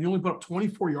half like that, and you only put up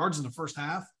 24 yards in the first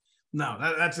half. No,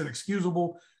 that's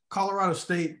inexcusable. Colorado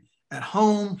State at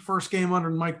home, first game under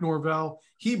Mike Norvell.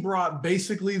 He brought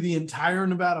basically the entire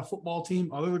Nevada football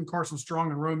team, other than Carson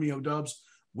Strong and Romeo Dubs,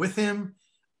 with him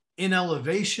in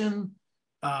elevation.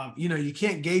 You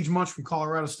can't gauge much from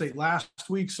Colorado State last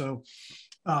week. So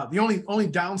the only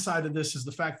downside of this is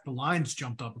the fact that the lines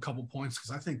jumped up a couple points,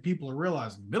 because I think people are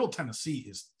realizing Middle Tennessee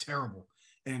is terrible.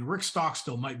 And Rick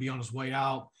Stockstill might be on his way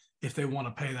out if they want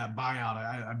to pay that buyout.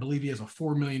 I believe he has a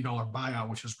 $4 million buyout,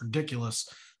 which is ridiculous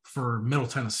for Middle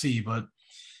Tennessee, but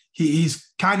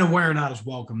he's kind of wearing out his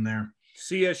welcome there.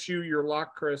 CSU, your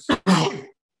lock, Chris. All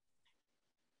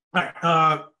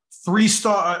right,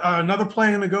 3-star. Another play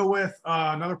I'm going to go with.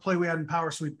 Another play we had in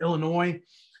Power Suite, Illinois.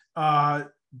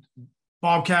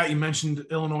 Bobcat, you mentioned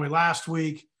Illinois last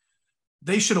week.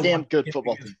 They should have damn good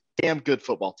football team. Damn good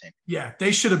football team. Yeah,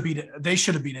 they should have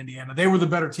beat Indiana. They were the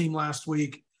better team last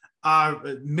week.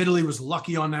 Admittedly was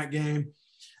lucky on that game.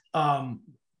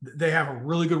 They have a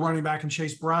really good running back in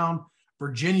Chase Brown.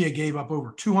 Virginia gave up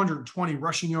over 220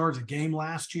 rushing yards a game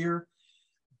last year.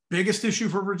 Biggest issue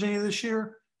for Virginia this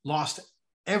year, lost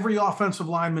every offensive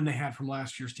lineman they had from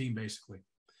last year's team, basically.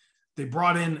 They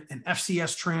brought in an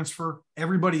FCS transfer.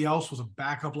 Everybody else was a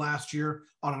backup last year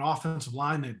on an offensive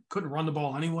line that couldn't run the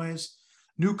ball anyways.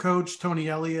 New coach, Tony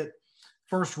Elliott,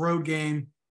 first road game.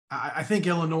 I think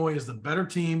Illinois is the better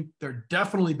team. They're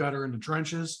definitely better in the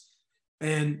trenches.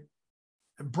 And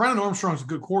Brennan Armstrong's a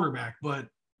good quarterback, but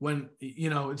when,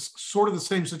 it's sort of the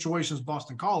same situation as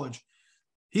Boston College,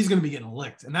 he's going to be getting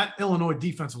licked. And that Illinois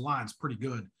defensive line is pretty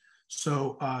good.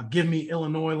 So give me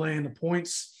Illinois laying the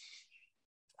points.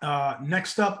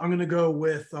 Next up, I'm going to go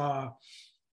with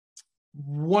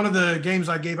one of the games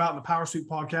I gave out in the Power Suite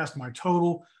podcast, my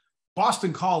total,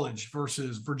 Boston College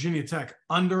versus Virginia Tech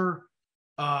under.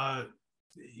 Boston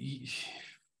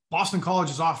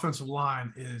College's offensive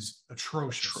line is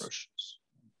atrocious.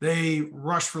 They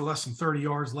rushed for less than 30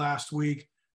 yards last week.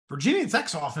 Virginia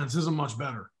Tech's offense isn't much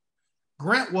better.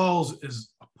 Grant Wells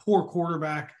is a poor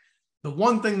quarterback. The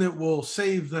one thing that will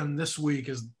save them this week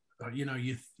is,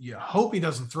 you hope he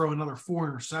doesn't throw another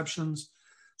 4 interceptions.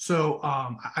 So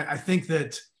I think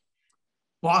that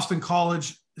Boston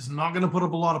College is not going to put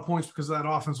up a lot of points because of that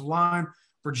offensive line.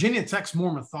 Virginia Tech's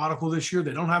more methodical this year.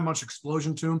 They don't have much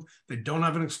explosion to them. They don't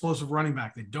have an explosive running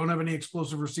back. They don't have any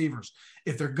explosive receivers.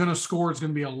 If they're going to score, it's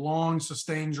going to be a long,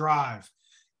 sustained drive.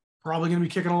 Probably going to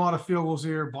be kicking a lot of field goals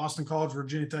here. Boston College,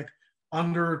 Virginia Tech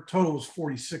under. Total was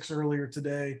 46 earlier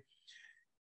today.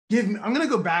 I'm going to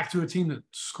go back to a team that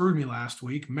screwed me last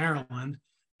week, Maryland.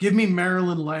 Give me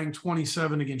Maryland laying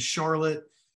 27 against Charlotte.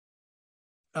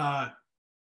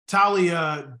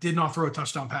 Talia did not throw a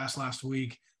touchdown pass last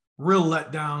week. Real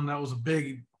letdown. That was a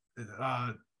big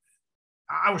I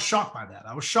was shocked by that.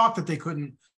 I was shocked that they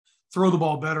couldn't throw the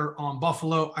ball better on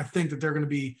Buffalo. I think that they're going to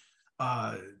be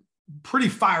pretty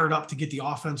fired up to get the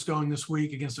offense going this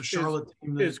week against the Charlotte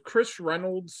team. Is Chris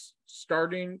Reynolds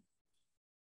starting?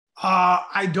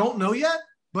 I don't know yet,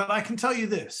 but I can tell you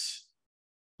this.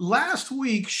 Last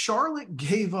week, Charlotte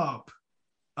gave up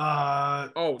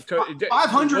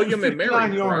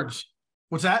 559 yards. Correct?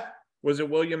 What's that? Was it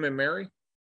William and Mary?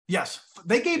 Yes.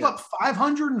 They gave up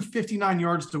 559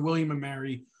 yards to William and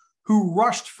Mary, who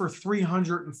rushed for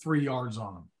 303 yards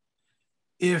on them.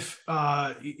 If,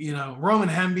 Roman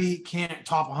Hemby can't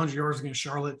top 100 yards against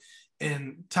Charlotte,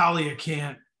 and Talia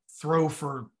can't throw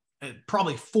for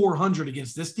probably 400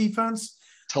 against this defense.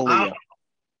 Talia.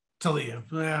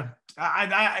 Yeah.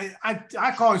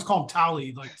 I always call him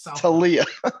Tally, like South. Talia.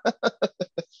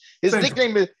 His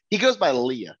nickname is, he goes by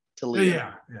Leah.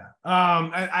 Talia. Yeah.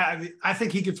 I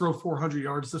think he could throw 400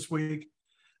 yards this week.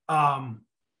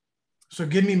 So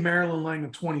give me Maryland laying a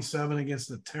 27 against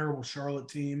the terrible Charlotte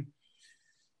team.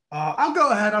 I'll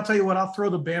go ahead. I'll tell you what, I'll throw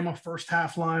the Bama first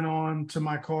half line on to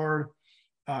my card.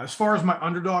 As far as my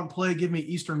underdog play, give me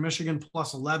Eastern Michigan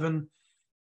plus 11.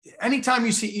 anytime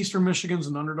you see Eastern Michigan's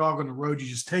an underdog on the road, you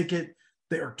just take it.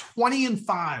 They are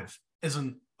 20-5 as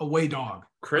an away dog.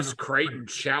 Chris Creighton,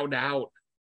 shout out.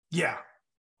 Yeah.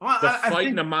 Well, The I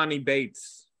fighting think, Amani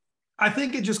Bates. I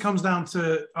think it just comes down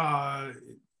to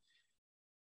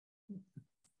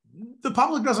the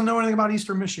public doesn't know anything about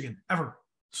Eastern Michigan ever.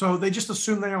 So they just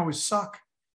assume they always suck.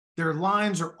 Their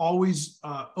lines are always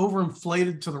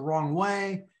overinflated to the wrong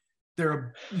way.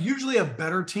 They're usually a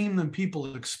better team than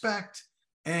people expect.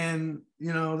 And,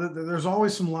 you know, there's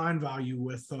always some line value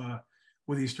with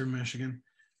Eastern Michigan.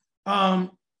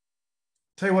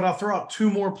 Tell you what, I'll throw out two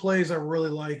more plays I really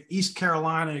like. East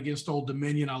Carolina against Old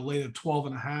Dominion. I'll lay the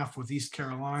 12.5 with East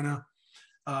Carolina.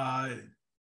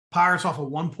 Pirates off a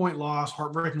 1-point loss,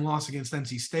 heartbreaking loss against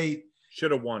NC State.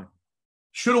 Should have won.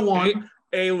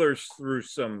 Ehlers threw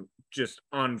some just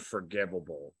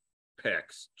unforgivable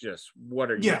picks. Just what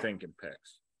are you thinking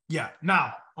picks? Yeah.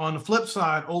 Now, on the flip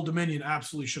side, Old Dominion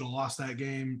absolutely should have lost that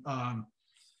game.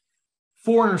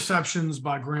 4 interceptions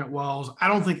by Grant Wells. I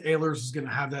don't think Ehlers is going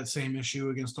to have that same issue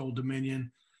against Old Dominion.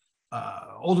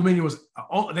 Old Dominion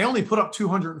they only put up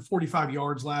 245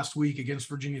 yards last week against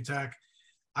Virginia Tech.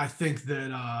 I think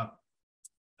that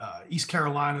East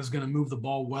Carolina is going to move the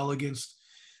ball well against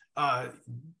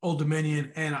Old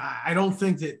Dominion. And I don't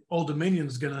think that Old Dominion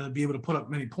is going to be able to put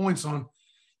up many points on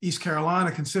East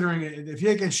Carolina, considering if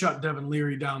they can shut Devin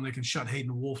Leary down, they can shut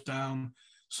Hayden Wolf down.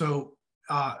 So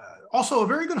also a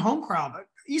very good home crowd.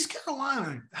 East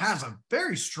Carolina has a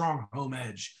very strong home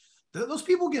edge. Those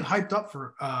people get hyped up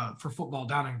for football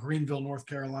down in Greenville, North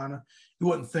Carolina. You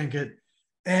wouldn't think it.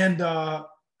 And I'm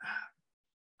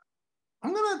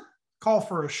going to call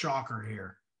for a shocker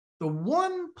here. The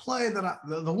one play that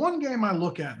the one game I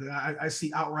look at that I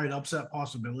see outright upset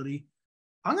possibility,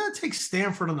 I'm going to take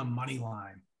Stanford on the money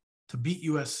line to beat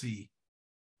USC.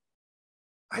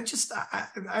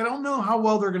 I don't know how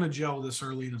well they're going to gel this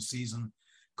early in the season.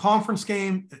 Conference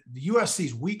game, the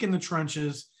USC's weak in the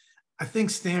trenches. I think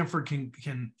Stanford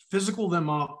can physical them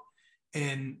up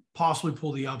and possibly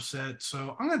pull the upset.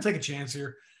 So I'm going to take a chance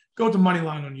here. Go with the money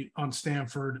line on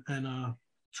Stanford and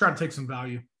try to take some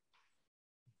value.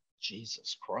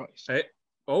 Jesus Christ.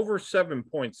 Over 7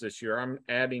 points this year. I'm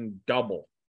adding double.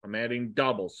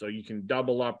 So you can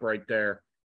double up right there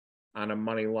on a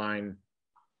money line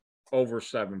over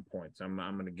 7 points. I'm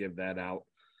going to give that out.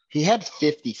 He had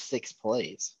 56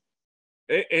 plays.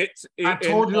 I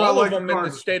told you all of them in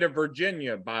the state of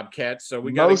Virginia, Bobcats. So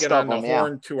we got to get on the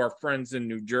horn to our friends in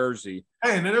New Jersey.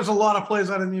 Hey, and there's a lot of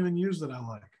plays I didn't even use that I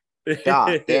like.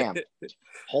 God damn.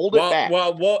 Hold it back.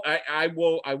 Well, I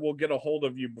will get a hold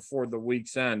of you before the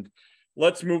week's end.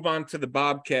 Let's move on to the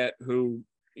Bobcat, who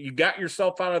you got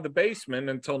yourself out of the basement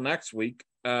until next week.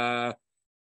 4.5,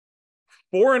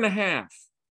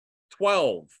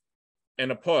 12,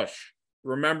 and a push.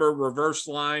 Remember, reverse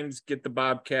lines get the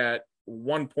Bobcat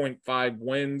 1.5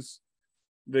 wins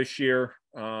this year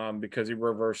because he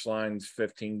reverse lines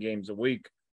 15 games a week.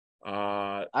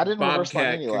 I didn't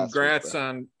Bobcat, reverse line congrats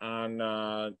on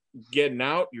getting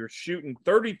out. You're shooting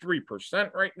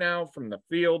 33% right now from the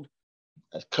field.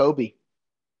 That's Kobe.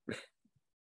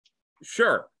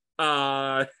 Sure.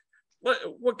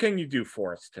 What can you do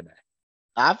for us today?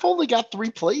 I've only got 3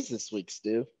 plays this week,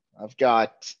 Stu. I've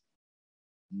got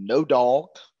no dog.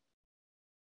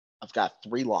 I've got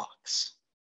 3 locks.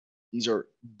 These are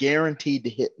guaranteed to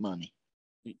hit money.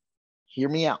 Hear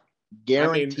me out.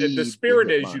 Guaranteed. The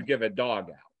spirit is you give a dog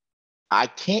out. I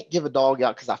can't give a dog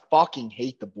out because I fucking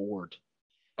hate the board.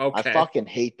 Okay. I fucking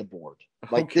hate the board.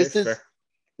 Like okay, this is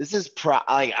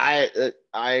I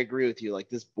agree with you. Like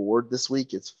this board this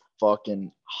week is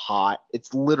fucking hot.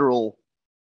 It's literal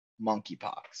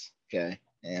monkeypox. Okay.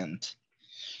 And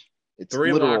it's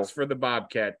 3 locks for the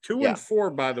Bobcat. 2 and 4,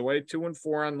 by the way. 2 and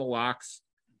 4 on the locks.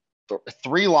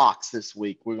 3 locks this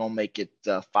week. We're gonna make it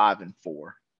 5 and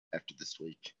 4 after this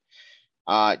week.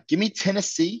 Give me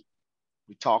Tennessee.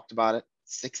 We talked about it.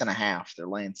 6.5. They're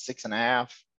laying 6.5.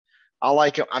 I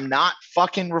like it. I'm not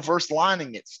fucking reverse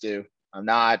lining it, Stu. I'm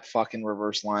not fucking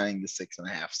reverse lining the 6.5.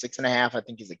 6.5, I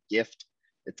think, is a gift.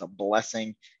 It's a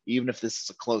blessing. Even if this is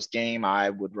a close game, I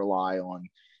would rely on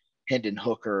Hendon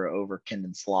Hooker over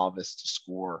Kendon Slavis to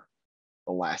score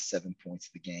the last 7 points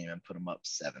of the game and put them up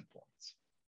 7 points.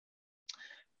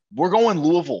 We're going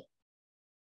Louisville.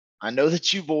 I know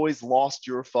that you've always lost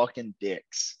your fucking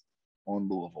dicks on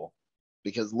Louisville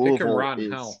because Louisville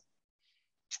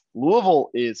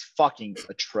is fucking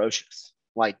atrocious.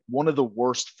 Like one of the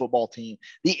worst football teams.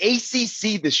 The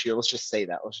ACC this year, let's just say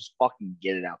that. Let's just fucking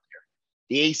get it out there.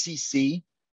 The ACC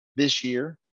this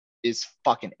year is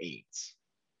fucking AIDS.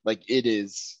 Like it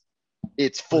is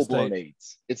It's full-blown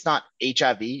AIDS. It's not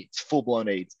HIV. It's full-blown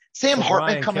AIDS. Sam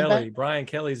Hartman coming back. Brian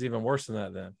Kelly's even worse than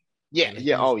that then. Yeah,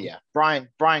 yeah. Oh, yeah. Brian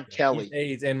Kelly. He's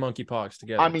AIDS and monkeypox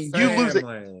together. I mean,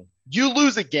 you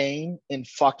lose a game in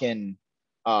fucking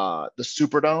the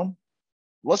Superdome.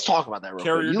 Let's talk about that real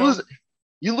quick.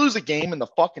 You lose a game in the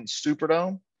fucking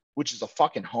Superdome, which is a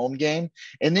fucking home game,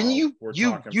 and then you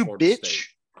bitch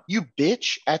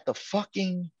at the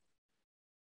fucking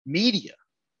media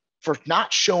for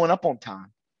not showing up on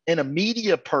time. And a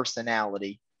media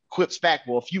personality quips back,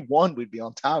 well, if you won, we'd be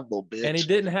on time, little bitch. And he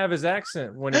didn't have his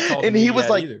accent when he called and he was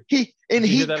like, either. he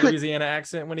that Louisiana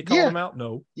accent when he called him out?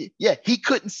 No. Yeah, he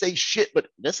couldn't say shit, but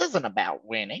this isn't about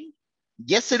winning.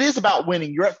 Yes, it is about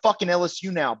winning. You're at fucking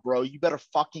LSU now, bro. You better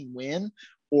fucking win.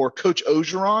 Or Coach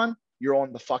Ogeron, you're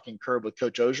on the fucking curb with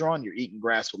Coach Ogeron. You're eating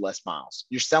grass with Les Miles.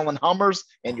 You're selling Hummers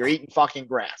and you're eating fucking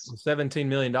grass. $17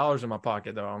 million in my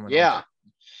pocket, though.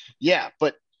 Yeah,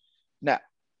 but no.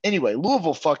 Anyway,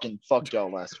 Louisville fucking fucked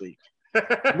y'all last week.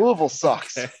 Louisville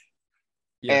sucks. Okay.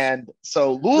 Yes. And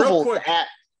so Louisville's at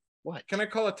what? Can I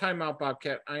call a timeout,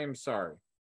 Bobcat? I am sorry.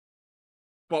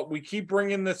 But we keep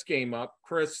bringing this game up.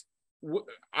 Chris,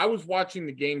 I was watching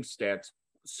the game stats.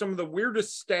 Some of the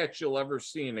weirdest stats you'll ever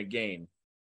see in a game.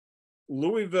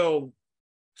 Louisville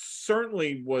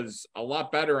certainly was a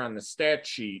lot better on the stat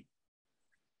sheet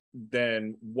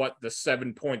than what the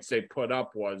 7 points they put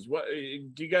up was. What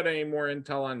do you got any more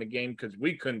intel on the game? Because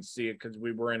we couldn't see it because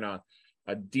we were in a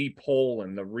deep hole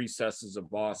in the recesses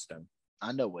of Boston.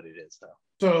 I know what it is, though.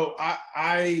 So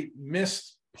I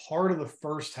missed part of the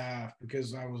first half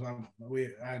because I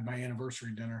had my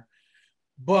anniversary dinner.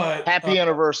 But happy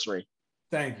anniversary.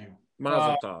 Thank you.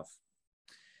 Mazel tov.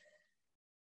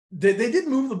 They did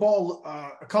move the ball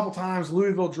a couple times.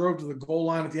 Louisville drove to the goal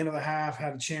line at the end of the half,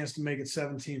 had a chance to make it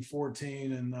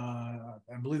 17-14, and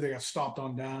I believe they got stopped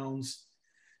on downs.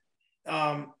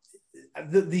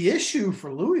 The issue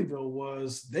for Louisville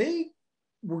was they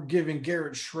were giving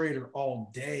Garrett Schrader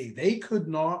all day. They could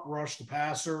not rush the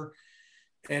passer,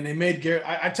 and they made Garrett –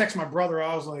 I texted my brother.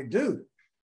 I was like, dude,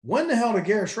 when the hell did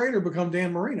Garrett Schrader become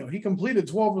Dan Marino? He completed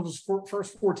 12 of his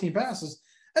first 14 passes.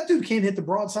 That dude can't hit the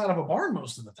broadside of a barn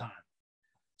most of the time.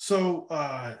 So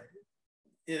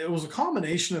it was a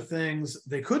combination of things.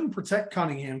 They couldn't protect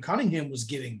Cunningham. Cunningham was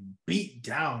getting beat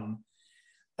down.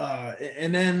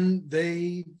 And then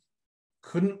they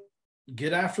couldn't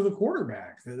get after the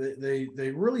quarterback.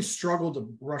 They really struggled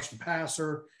to rush the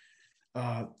passer.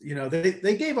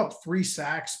 They gave up 3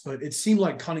 sacks, but it seemed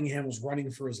like Cunningham was running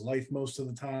for his life most of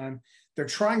the time. They're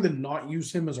trying to not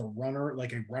use him as a runner,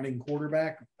 like a running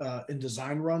quarterback in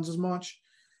design runs as much.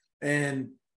 And it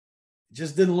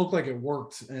just didn't look like it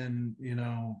worked. And,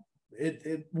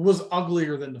 it was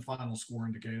uglier than the final score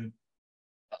indicated.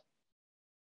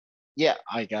 Yeah,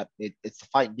 I got it. It's the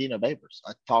fighting Dino Babers.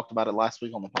 I talked about it last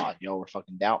week on the pod. Y'all were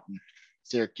fucking doubting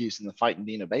Syracuse and the fighting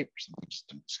Dino Babers. I'm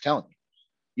just telling you.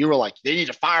 You were like, they need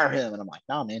to fire him. And I'm like,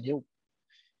 nah, man,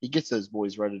 he gets those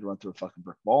boys ready to run through a fucking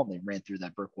brick wall, and they ran through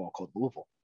that brick wall called Louisville.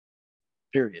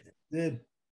 Period. Did.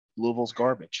 Louisville's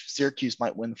garbage. Syracuse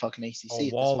might win the fucking ACC. A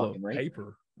wall of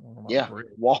paper. Yeah,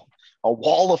 a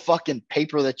wall of fucking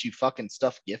paper that you fucking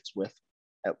stuff gifts with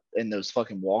in those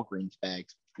fucking Walgreens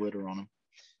bags with glitter on them.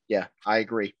 Yeah, I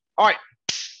agree. All right.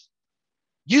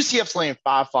 UCF's laying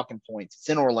 5 fucking points. It's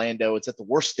in Orlando. It's at the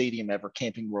worst stadium ever,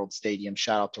 Camping World Stadium.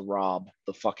 Shout out to Rob,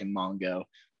 the fucking Mongo,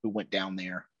 who went down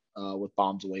there with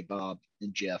Bombs Away Bob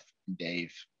and Jeff and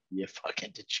Dave. You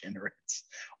fucking degenerates.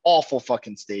 Awful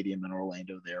fucking stadium in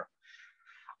Orlando there.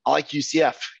 I like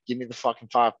UCF. Give me the fucking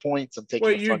 5 points. I'm taking.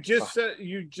 Wait, you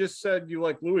just said you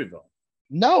like Louisville.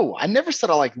 No, I never said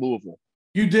I like Louisville.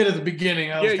 You did at the beginning.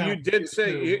 You did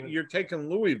say you're taking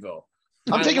Louisville.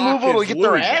 I'm taking Louisville to get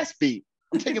their ass beat.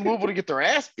 I'm taking Louisville to get their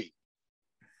ass beat.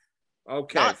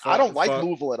 Okay. I don't like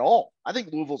Louisville at all. I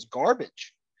think Louisville's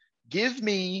garbage. Give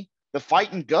me the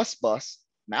fighting Gus Bus,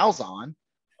 Malzahn,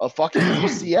 of fucking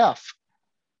UCF.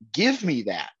 Give me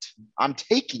that. I'm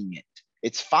taking it.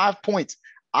 It's 5 points.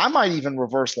 I might even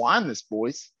reverse line this,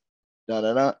 boys.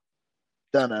 Da-da-da.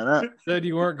 Da-da-da. Said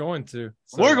you weren't going to.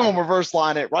 So we're going to reverse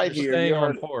line it right here. Staying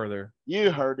on 4 there.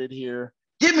 You heard it here.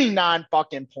 Give me 9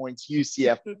 fucking points.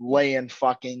 UCF laying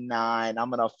fucking 9. I'm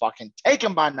going to fucking take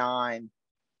them by 9.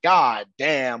 God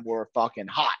damn, we're fucking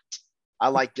hot. I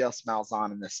like Gus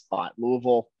Malzahn in this spot.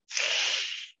 Louisville.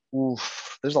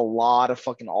 Oof. There's a lot of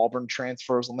fucking Auburn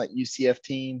transfers on that UCF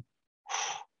team.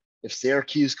 If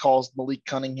Syracuse calls Malik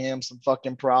Cunningham some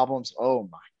fucking problems, oh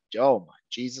my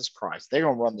Jesus Christ. They're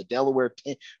going to run the Delaware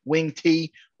wing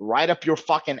tee right up your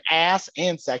fucking ass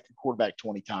and sack the quarterback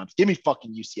 20 times. Give me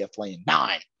fucking UCF laying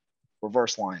 9.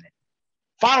 Reverse line it.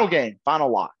 Final game,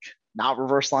 final lock. Not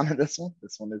reverse line in this one.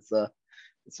 This one's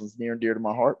near and dear to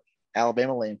my heart.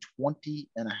 Alabama laying 20.5.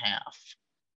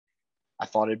 I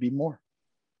thought it'd be more.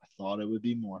 I thought it would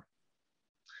be more.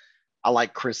 I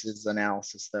like Chris's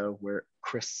analysis though, where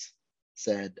Chris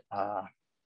said,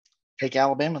 take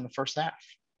Alabama in the first half.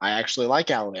 I actually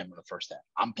like Alabama in the first half.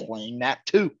 I'm playing that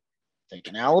too.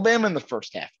 Taking Alabama in the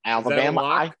first half.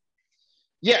 Alabama,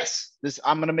 yes,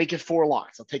 I'm going to make it 4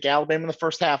 locks. I'll take Alabama in the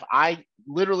first half. I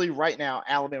literally right now,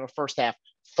 Alabama first half,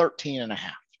 13.5.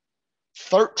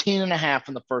 13.5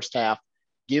 in the first half.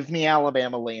 Give me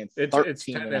Alabama laying 13. It's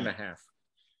 10.5.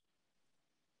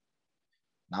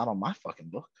 Not on my fucking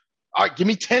book. All right, give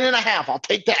me 10.5. I'll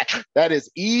take that. That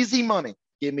is easy money.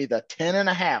 Give me the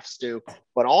 10.5, Stu.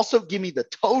 But also give me the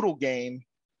total game,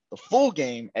 the full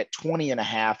game at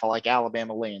 20.5. I like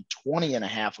Alabama laying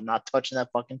 20.5. I'm not touching that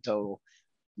fucking total.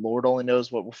 Lord only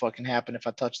knows what will fucking happen if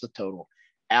I touch the total.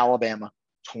 Alabama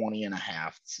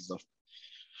 20.5. This is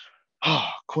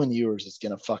Quinn Ewers is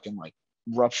gonna fucking like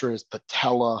rupture his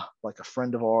patella like a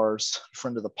friend of ours,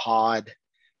 friend of the pod.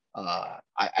 I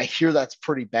hear that's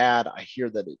pretty bad. I hear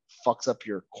that it fucks up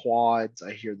your quads.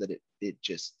 I hear that it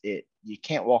you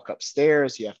can't walk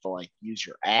upstairs. You have to like use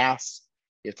your ass.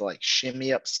 You have to like shimmy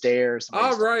upstairs.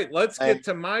 All right, let's get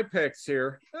to my picks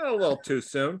here. A little too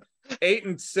soon.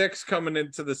 8-6 coming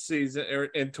into the season or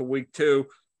into week 2.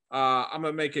 I'm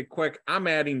gonna make it quick. I'm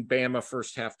adding Bama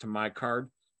first half to my card.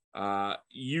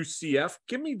 UCF,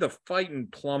 give me the Fighting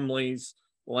Plumleys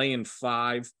laying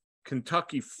 5.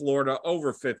 Kentucky, Florida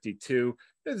over 52.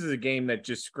 This is a game that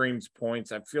just screams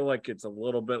points. I feel like it's a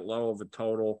little bit low of a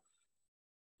total.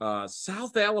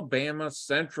 South Alabama,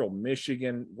 Central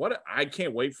Michigan. I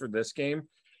can't wait for this game.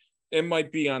 It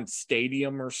might be on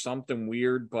Stadium or something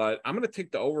weird, but I'm going to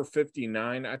take the over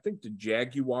 59. I think the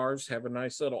Jaguars have a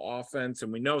nice little offense,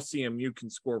 and we know CMU can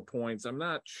score points. I'm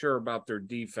not sure about their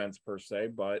defense per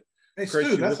se, but hey,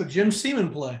 Stu, that's a Jim Seaman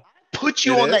play. Put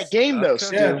you on that game, though,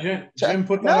 Stu. Yeah, Jim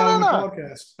put that on the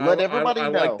podcast. Let everybody know.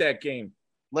 I like that game.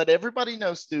 Let everybody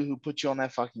know, Stu, who put you on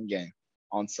that fucking game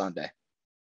on Sunday.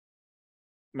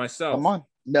 Myself. Come on.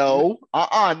 No.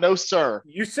 No, sir.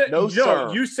 You said no,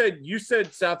 sir. You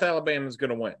said South Alabama's going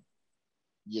to win.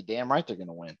 You're damn right they're going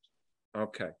to win.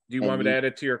 Okay. Do you want me to add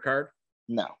it to your card?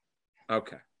 No.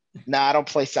 Okay. No, I don't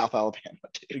play South Alabama.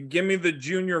 Dude. Give me the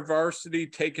junior varsity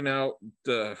taking out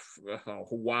the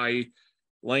Hawaii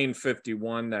lane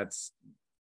 51. That's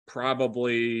they're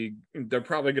probably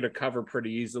going to cover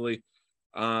pretty easily.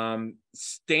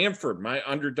 Stanford, my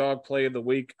underdog play of the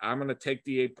week. I'm going to take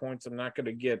the 8 points. I'm not going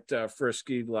to get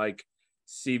frisky like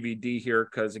CVD here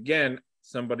because, again,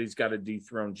 somebody's got to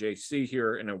dethrone JC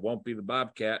here, and it won't be the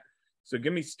Bobcat. So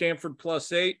give me Stanford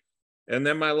plus 8. And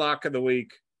then my lock of the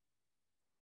week,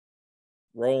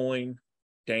 Rolling,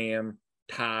 Damn,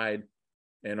 Tide,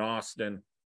 and Austin,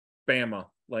 Bama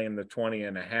laying the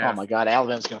 20.5. Oh, my God.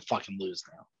 Alabama's going to fucking lose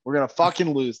now. We're going to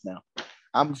fucking lose now.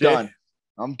 I'm done.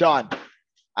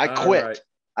 I quit. Right.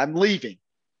 I'm leaving.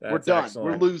 We're done. Excellent.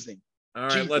 We're losing. All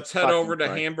right, let's head over to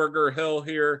Hamburger Hill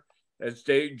here as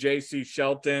JC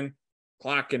Shelton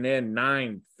clocking in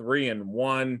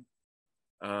 9-3-1.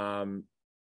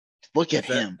 Look at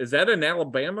him. Is that an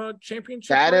Alabama championship?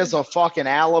 That ring? Is a fucking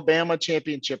Alabama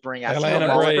championship ring. I see the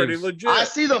mullet. Pretty legit. I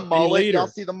see the mullet. Y'all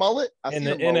see the mullet? In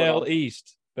the NL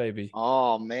East, baby.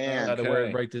 Oh, man. I got to wear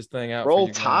and break this thing out. Roll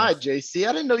Tide, JC.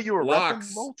 I didn't know you were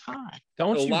repping Roll Tide.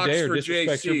 Don't you dare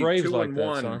disrespect your Braves like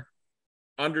that, son.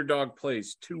 Underdog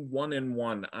plays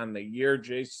 2-1-1 on the year,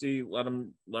 JC. Let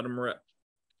them rip.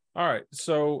 All right.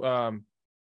 So,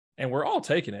 and we're all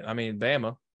taking it. I mean,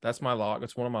 Bama, that's my lock.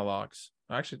 That's one of my locks.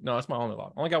 Actually, no, that's my only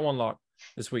lock. I only got one lock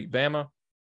this week. Bama,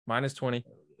 minus 20.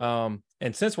 And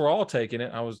since we're all taking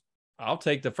it, I'll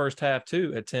take the first half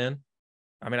too at 10.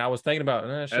 I mean, I was thinking about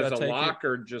should as I a take lock it?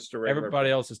 Or just a regular. Everybody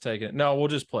else is taking it. No, we'll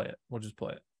just play it.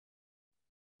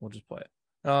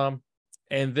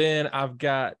 And then I've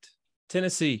got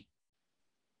Tennessee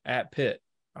at Pitt.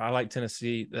 I like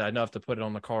Tennessee enough to put it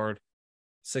on the card.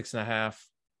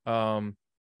 6.5.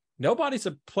 Nobody's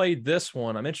played this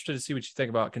one. I'm interested to see what you think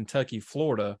about Kentucky,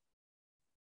 Florida.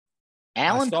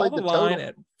 Allen I saw played the line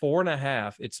at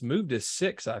 4.5. It's moved to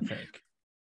 6, I think,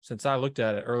 since I looked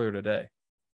at it earlier today.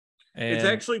 And it's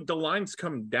actually the line's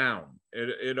come down.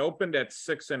 It opened at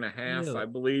 6.5, really? I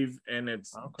believe, and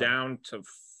it's down to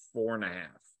 4.5.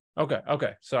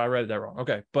 Okay. So I read that wrong.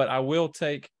 Okay, but I will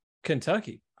take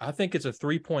Kentucky. I think it's a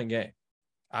 3-point game.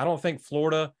 I don't think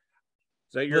Florida.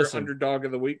 Is that your underdog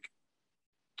of the week?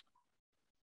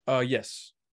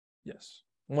 Yes.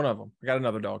 One of them. I got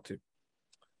another dog too.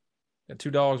 Got 2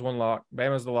 dogs, 1 lock.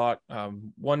 Bama's the lock.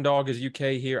 1 dog is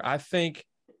UK here. I think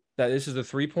that this is a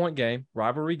 3-point game,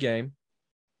 rivalry game.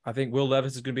 I think Will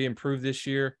Levis is going to be improved this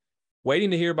year.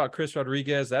 Waiting to hear about Chris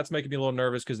Rodriguez. That's making me a little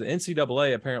nervous because the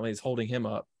NCAA apparently is holding him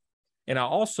up. And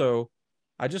I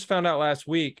just found out last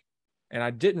week, and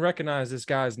I didn't recognize this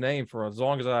guy's name for as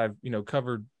long as I've,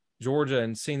 covered Georgia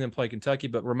and seen them play Kentucky,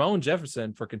 but Ramon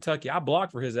Jefferson for Kentucky, I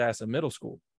blocked for his ass in middle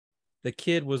school. The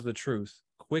kid was the truth.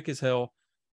 Quick as hell.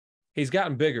 He's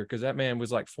gotten bigger because that man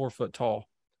was like 4 foot tall.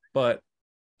 But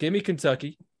give me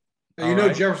Kentucky.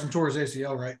 Right. Jefferson tore his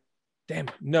ACL, right? Damn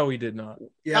it. No, he did not.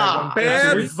 Yeah.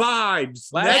 Bad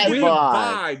vibes. Bad Negative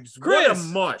vibes. Chris, what a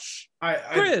mush.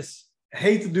 Chris. I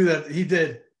hate to do that. He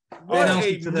did. What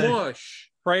a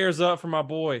mush. Prayers up for my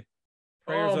boy.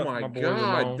 Oh my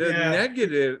God.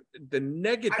 The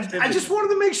negativity. I just wanted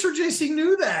to make sure JC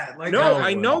knew that. Like, no,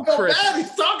 I know, Chris.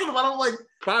 He's talking about. I'm like,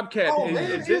 Bobcat.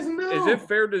 Is it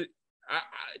fair to?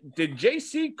 Did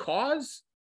JC cause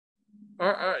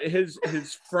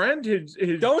his friend, his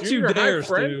don't you dare,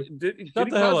 friend? Did he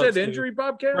cause that injury,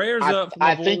 Bobcat? Prayers up.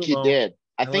 I think he did.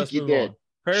 I think he did.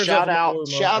 Shout out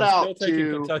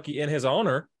to Kentucky in his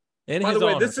honor. By the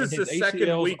way, this is the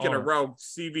second week in a row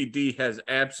CVD has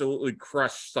absolutely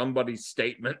crushed somebody's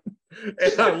statement.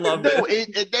 And I love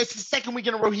it. That's the second week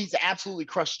in a row he's absolutely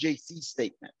crushed JC's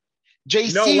statement.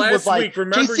 JC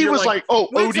was like,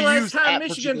 ODU's at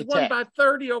Michigan's won by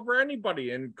 30 over anybody.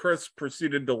 And Chris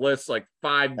proceeded to list like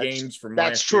 5 games from last year.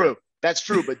 That's true. That's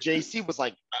true. But JC was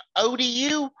like,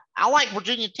 ODU? I like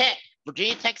Virginia Tech.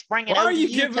 Virginia Tech's bringing. Why are you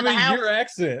giving me your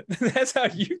accent? That's how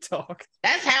you talk.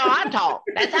 That's how I talk.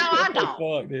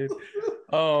 Fuck, dude.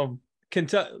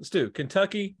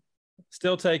 Kentucky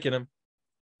still taking him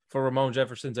for Ramon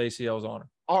Jefferson's ACL's honor.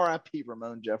 R.I.P.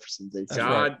 Ramon Jefferson's ACL.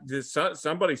 God,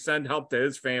 somebody send help to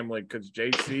his family because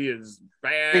JC is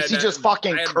bad. JC just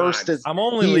fucking cursed his. I'm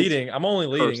only leading.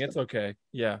 It's okay.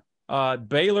 Yeah.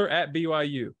 Baylor at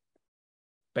BYU.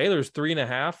 Baylor's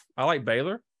 3.5. I like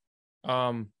Baylor.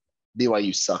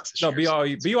 BYU sucks. No,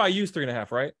 BYU's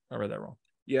 3.5, right? I read that wrong.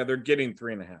 Yeah, they're getting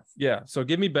 3.5. Yeah, so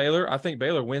give me Baylor. I think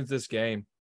Baylor wins this game.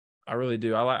 I really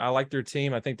do. I like their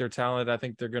team. I think they're talented. I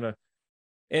think they're gonna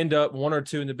end up 1 or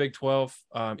 2 in the Big 12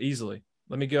 easily.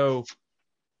 Let me go.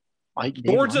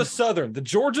 Georgia Southern, the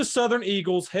Georgia Southern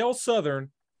Eagles. Hail Southern!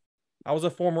 I was a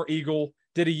former Eagle.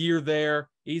 Did a year there.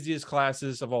 Easiest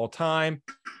classes of all time.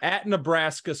 At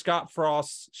Nebraska, Scott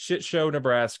Frost's shit show,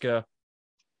 Nebraska.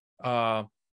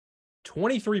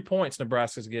 23 points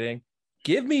Nebraska's getting.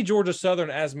 Give me Georgia Southern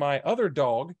as my other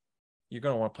dog. You're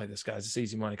going to want to play this, guys. It's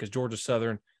easy money because Georgia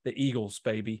Southern, the Eagles,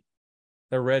 baby.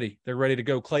 They're ready. They're ready to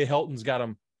go. Clay Helton's got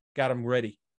them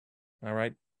ready. All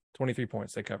right. 23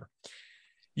 points. They cover.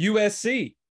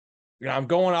 USC. I'm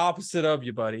going opposite of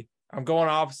you, buddy. I'm going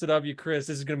opposite of you, Chris.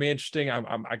 This is going to be interesting.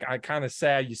 I kind of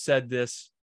sad you said this.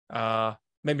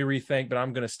 Made me rethink, but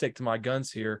I'm going to stick to my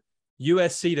guns here.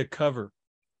 USC to cover.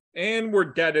 And we're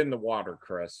dead in the water,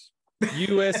 Chris.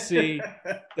 USC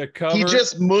to cover. He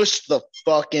just mushed the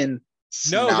fucking.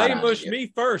 No, they mushed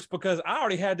me first because I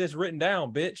already had this written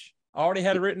down, bitch. I already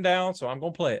had it written down, so I'm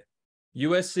going to play it.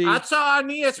 USC. I saw on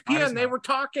ESPN they were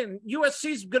talking.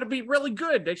 USC's going to be really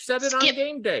good. They said it on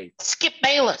game day. Skip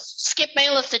Bayless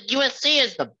at USC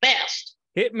is the best.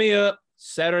 Hit me up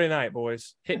Saturday night,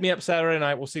 boys. Hit me up Saturday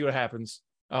night. We'll see what happens.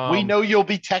 We know you'll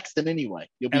be texting anyway.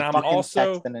 You'll be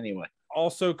texting anyway.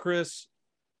 Also, Chris,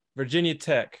 Virginia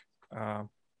Tech.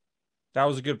 That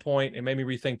was a good point. It made me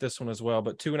rethink this one as well.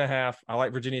 But 2.5, I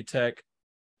like Virginia Tech.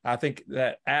 I think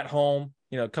that at home,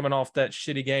 coming off that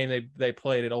shitty game they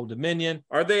played at Old Dominion.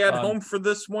 Are they at home for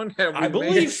this one? I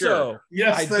believe so.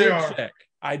 Yes, they are.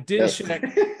 I did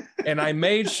check, and I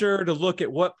made sure to look at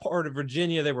what part of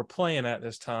Virginia they were playing at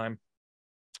this time.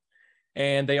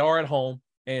 And they are at home.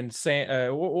 And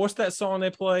what's that song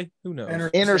they play? Who knows?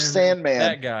 Inner Sandman.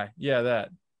 That guy. Yeah, that.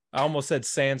 I almost said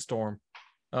Sandstorm.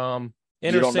 You don't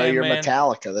know your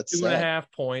Metallica. That's 2.5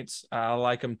 points. I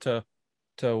like them to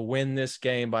win this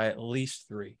game by at least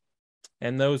 3.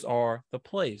 And those are the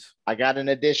plays. I got an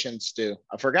addition, Stu.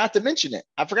 I forgot to mention it.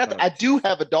 I do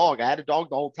have a dog. I had a dog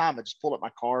the whole time. I just pulled up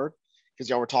my card because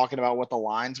y'all were talking about what the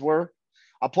lines were.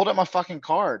 I pulled up my fucking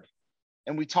card,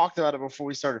 and we talked about it before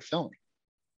we started filming.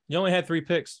 You only had 3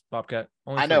 picks, Bobcat.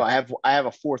 I know. I have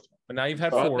a 4th one. But now you've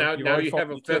had 4. Now you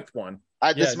have a 5th one.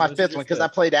 This is my 5th one because I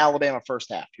played Alabama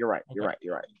first half. You're right. Okay.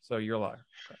 You're right. So you're a liar.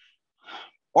 Okay.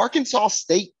 Arkansas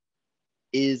State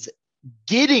is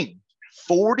getting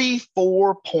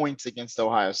 44 points against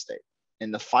Ohio State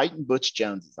in the Fighting Butch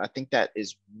Joneses. I think that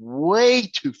is way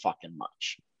too fucking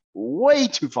much. Way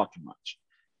too fucking much.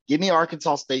 Give me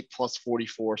Arkansas State plus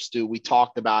 44, Stu. We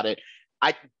talked about it.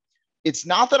 It's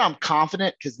not that I'm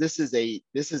confident because this is a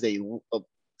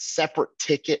separate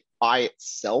ticket by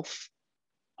itself,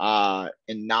 and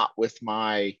not with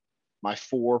my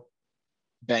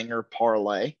 4-banger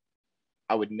parlay.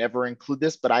 I would never include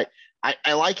this, but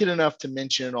I like it enough to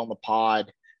mention it on the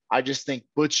pod. I just think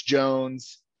Butch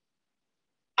Jones,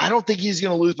 I don't think he's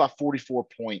going to lose by 44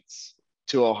 points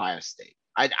to Ohio State.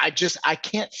 I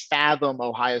can't fathom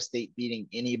Ohio State beating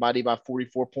anybody by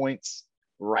 44 points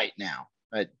right now.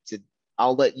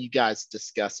 I'll let you guys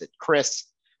discuss it. Chris,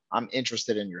 I'm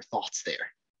interested in your thoughts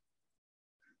there.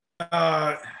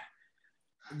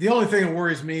 The only thing that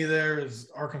worries me there is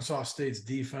Arkansas State's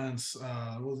defense.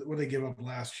 What they gave up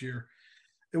last year,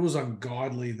 it was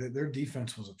ungodly. Their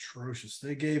defense was atrocious.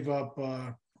 They gave up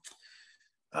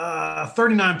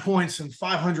 39 points and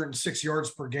 506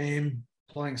 yards per game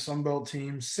playing Sunbelt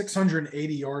teams.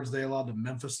 680 yards they allowed to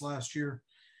Memphis last year.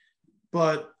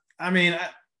 But, I mean,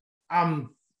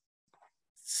 I'm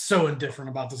so indifferent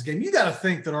about this game. You got to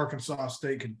think that Arkansas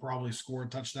State could probably score a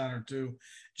touchdown or two.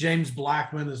 James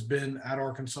Blackman has been at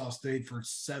Arkansas State for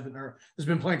has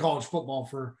been playing college football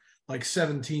for like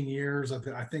 17 years.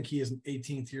 I think he is an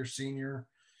 18th year senior.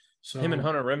 So him and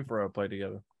Hunter Renfrow played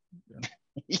together.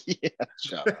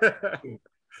 Yeah.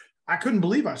 I couldn't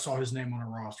believe I saw his name on a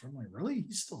roster. I'm like, really?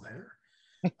 He's still there?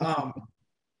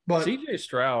 But CJ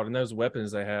Stroud and those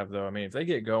weapons they have, though. I mean, if they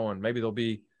get going, maybe they'll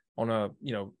be on a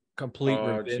complete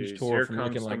revenge tour from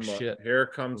looking like shit. Here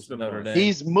comes the Notre Dame.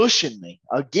 He's mushing me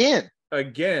again. I'm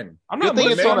not Good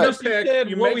thing it's on a pick.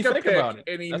 You make we a think pick about it.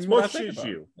 and he That's what I think mushes about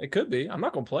you. It could be. I'm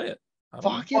not going to play it.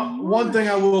 one thing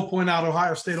I will point out,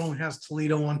 Ohio State only has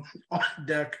Toledo on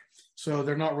deck, so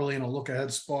they're not really in a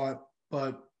look-ahead spot.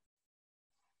 But,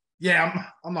 yeah,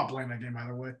 I'm not playing that game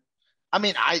either way. I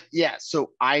mean,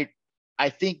 so I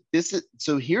think this is –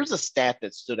 so here's a stat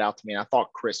that stood out to me, and I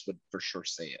thought Chris would for sure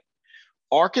say it.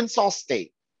 Arkansas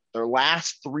State, their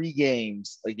last 3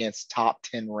 games against top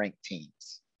 10 ranked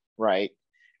teams, right?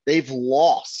 They've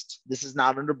lost. This is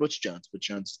not under Butch Jones. Butch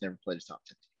Jones has never played a top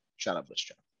 10 team. Shout out Butch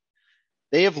Jones.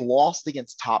 They have lost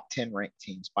against top 10 ranked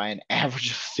teams by an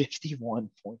average of 51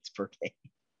 points per game.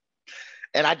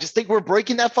 And I just think we're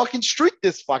breaking that fucking streak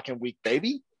this fucking week,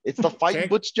 baby. It's the fighting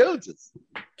Butch Joneses.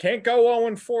 Can't go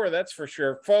 0-4, that's for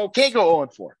sure, folks. Can't go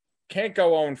 0-4. Can't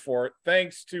go 0-4.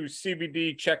 Thanks to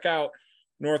CBD. Check out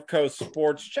North Coast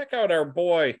Sports. Check out our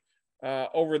boy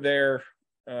over there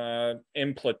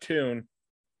in Platoon,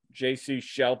 JC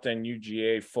Shelton,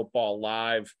 UGA Football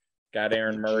Live. Got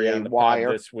Aaron Murray on the pod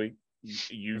this week.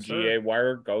 UGA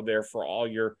Wire. Go there for all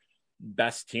your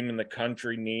best team in the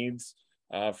country needs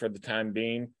for the time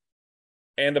being.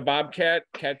 And the Bobcat,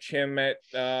 catch him at,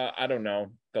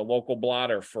 the local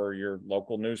blotter for your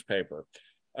local newspaper.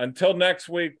 Until next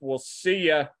week, we'll see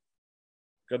ya.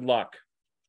 Good luck.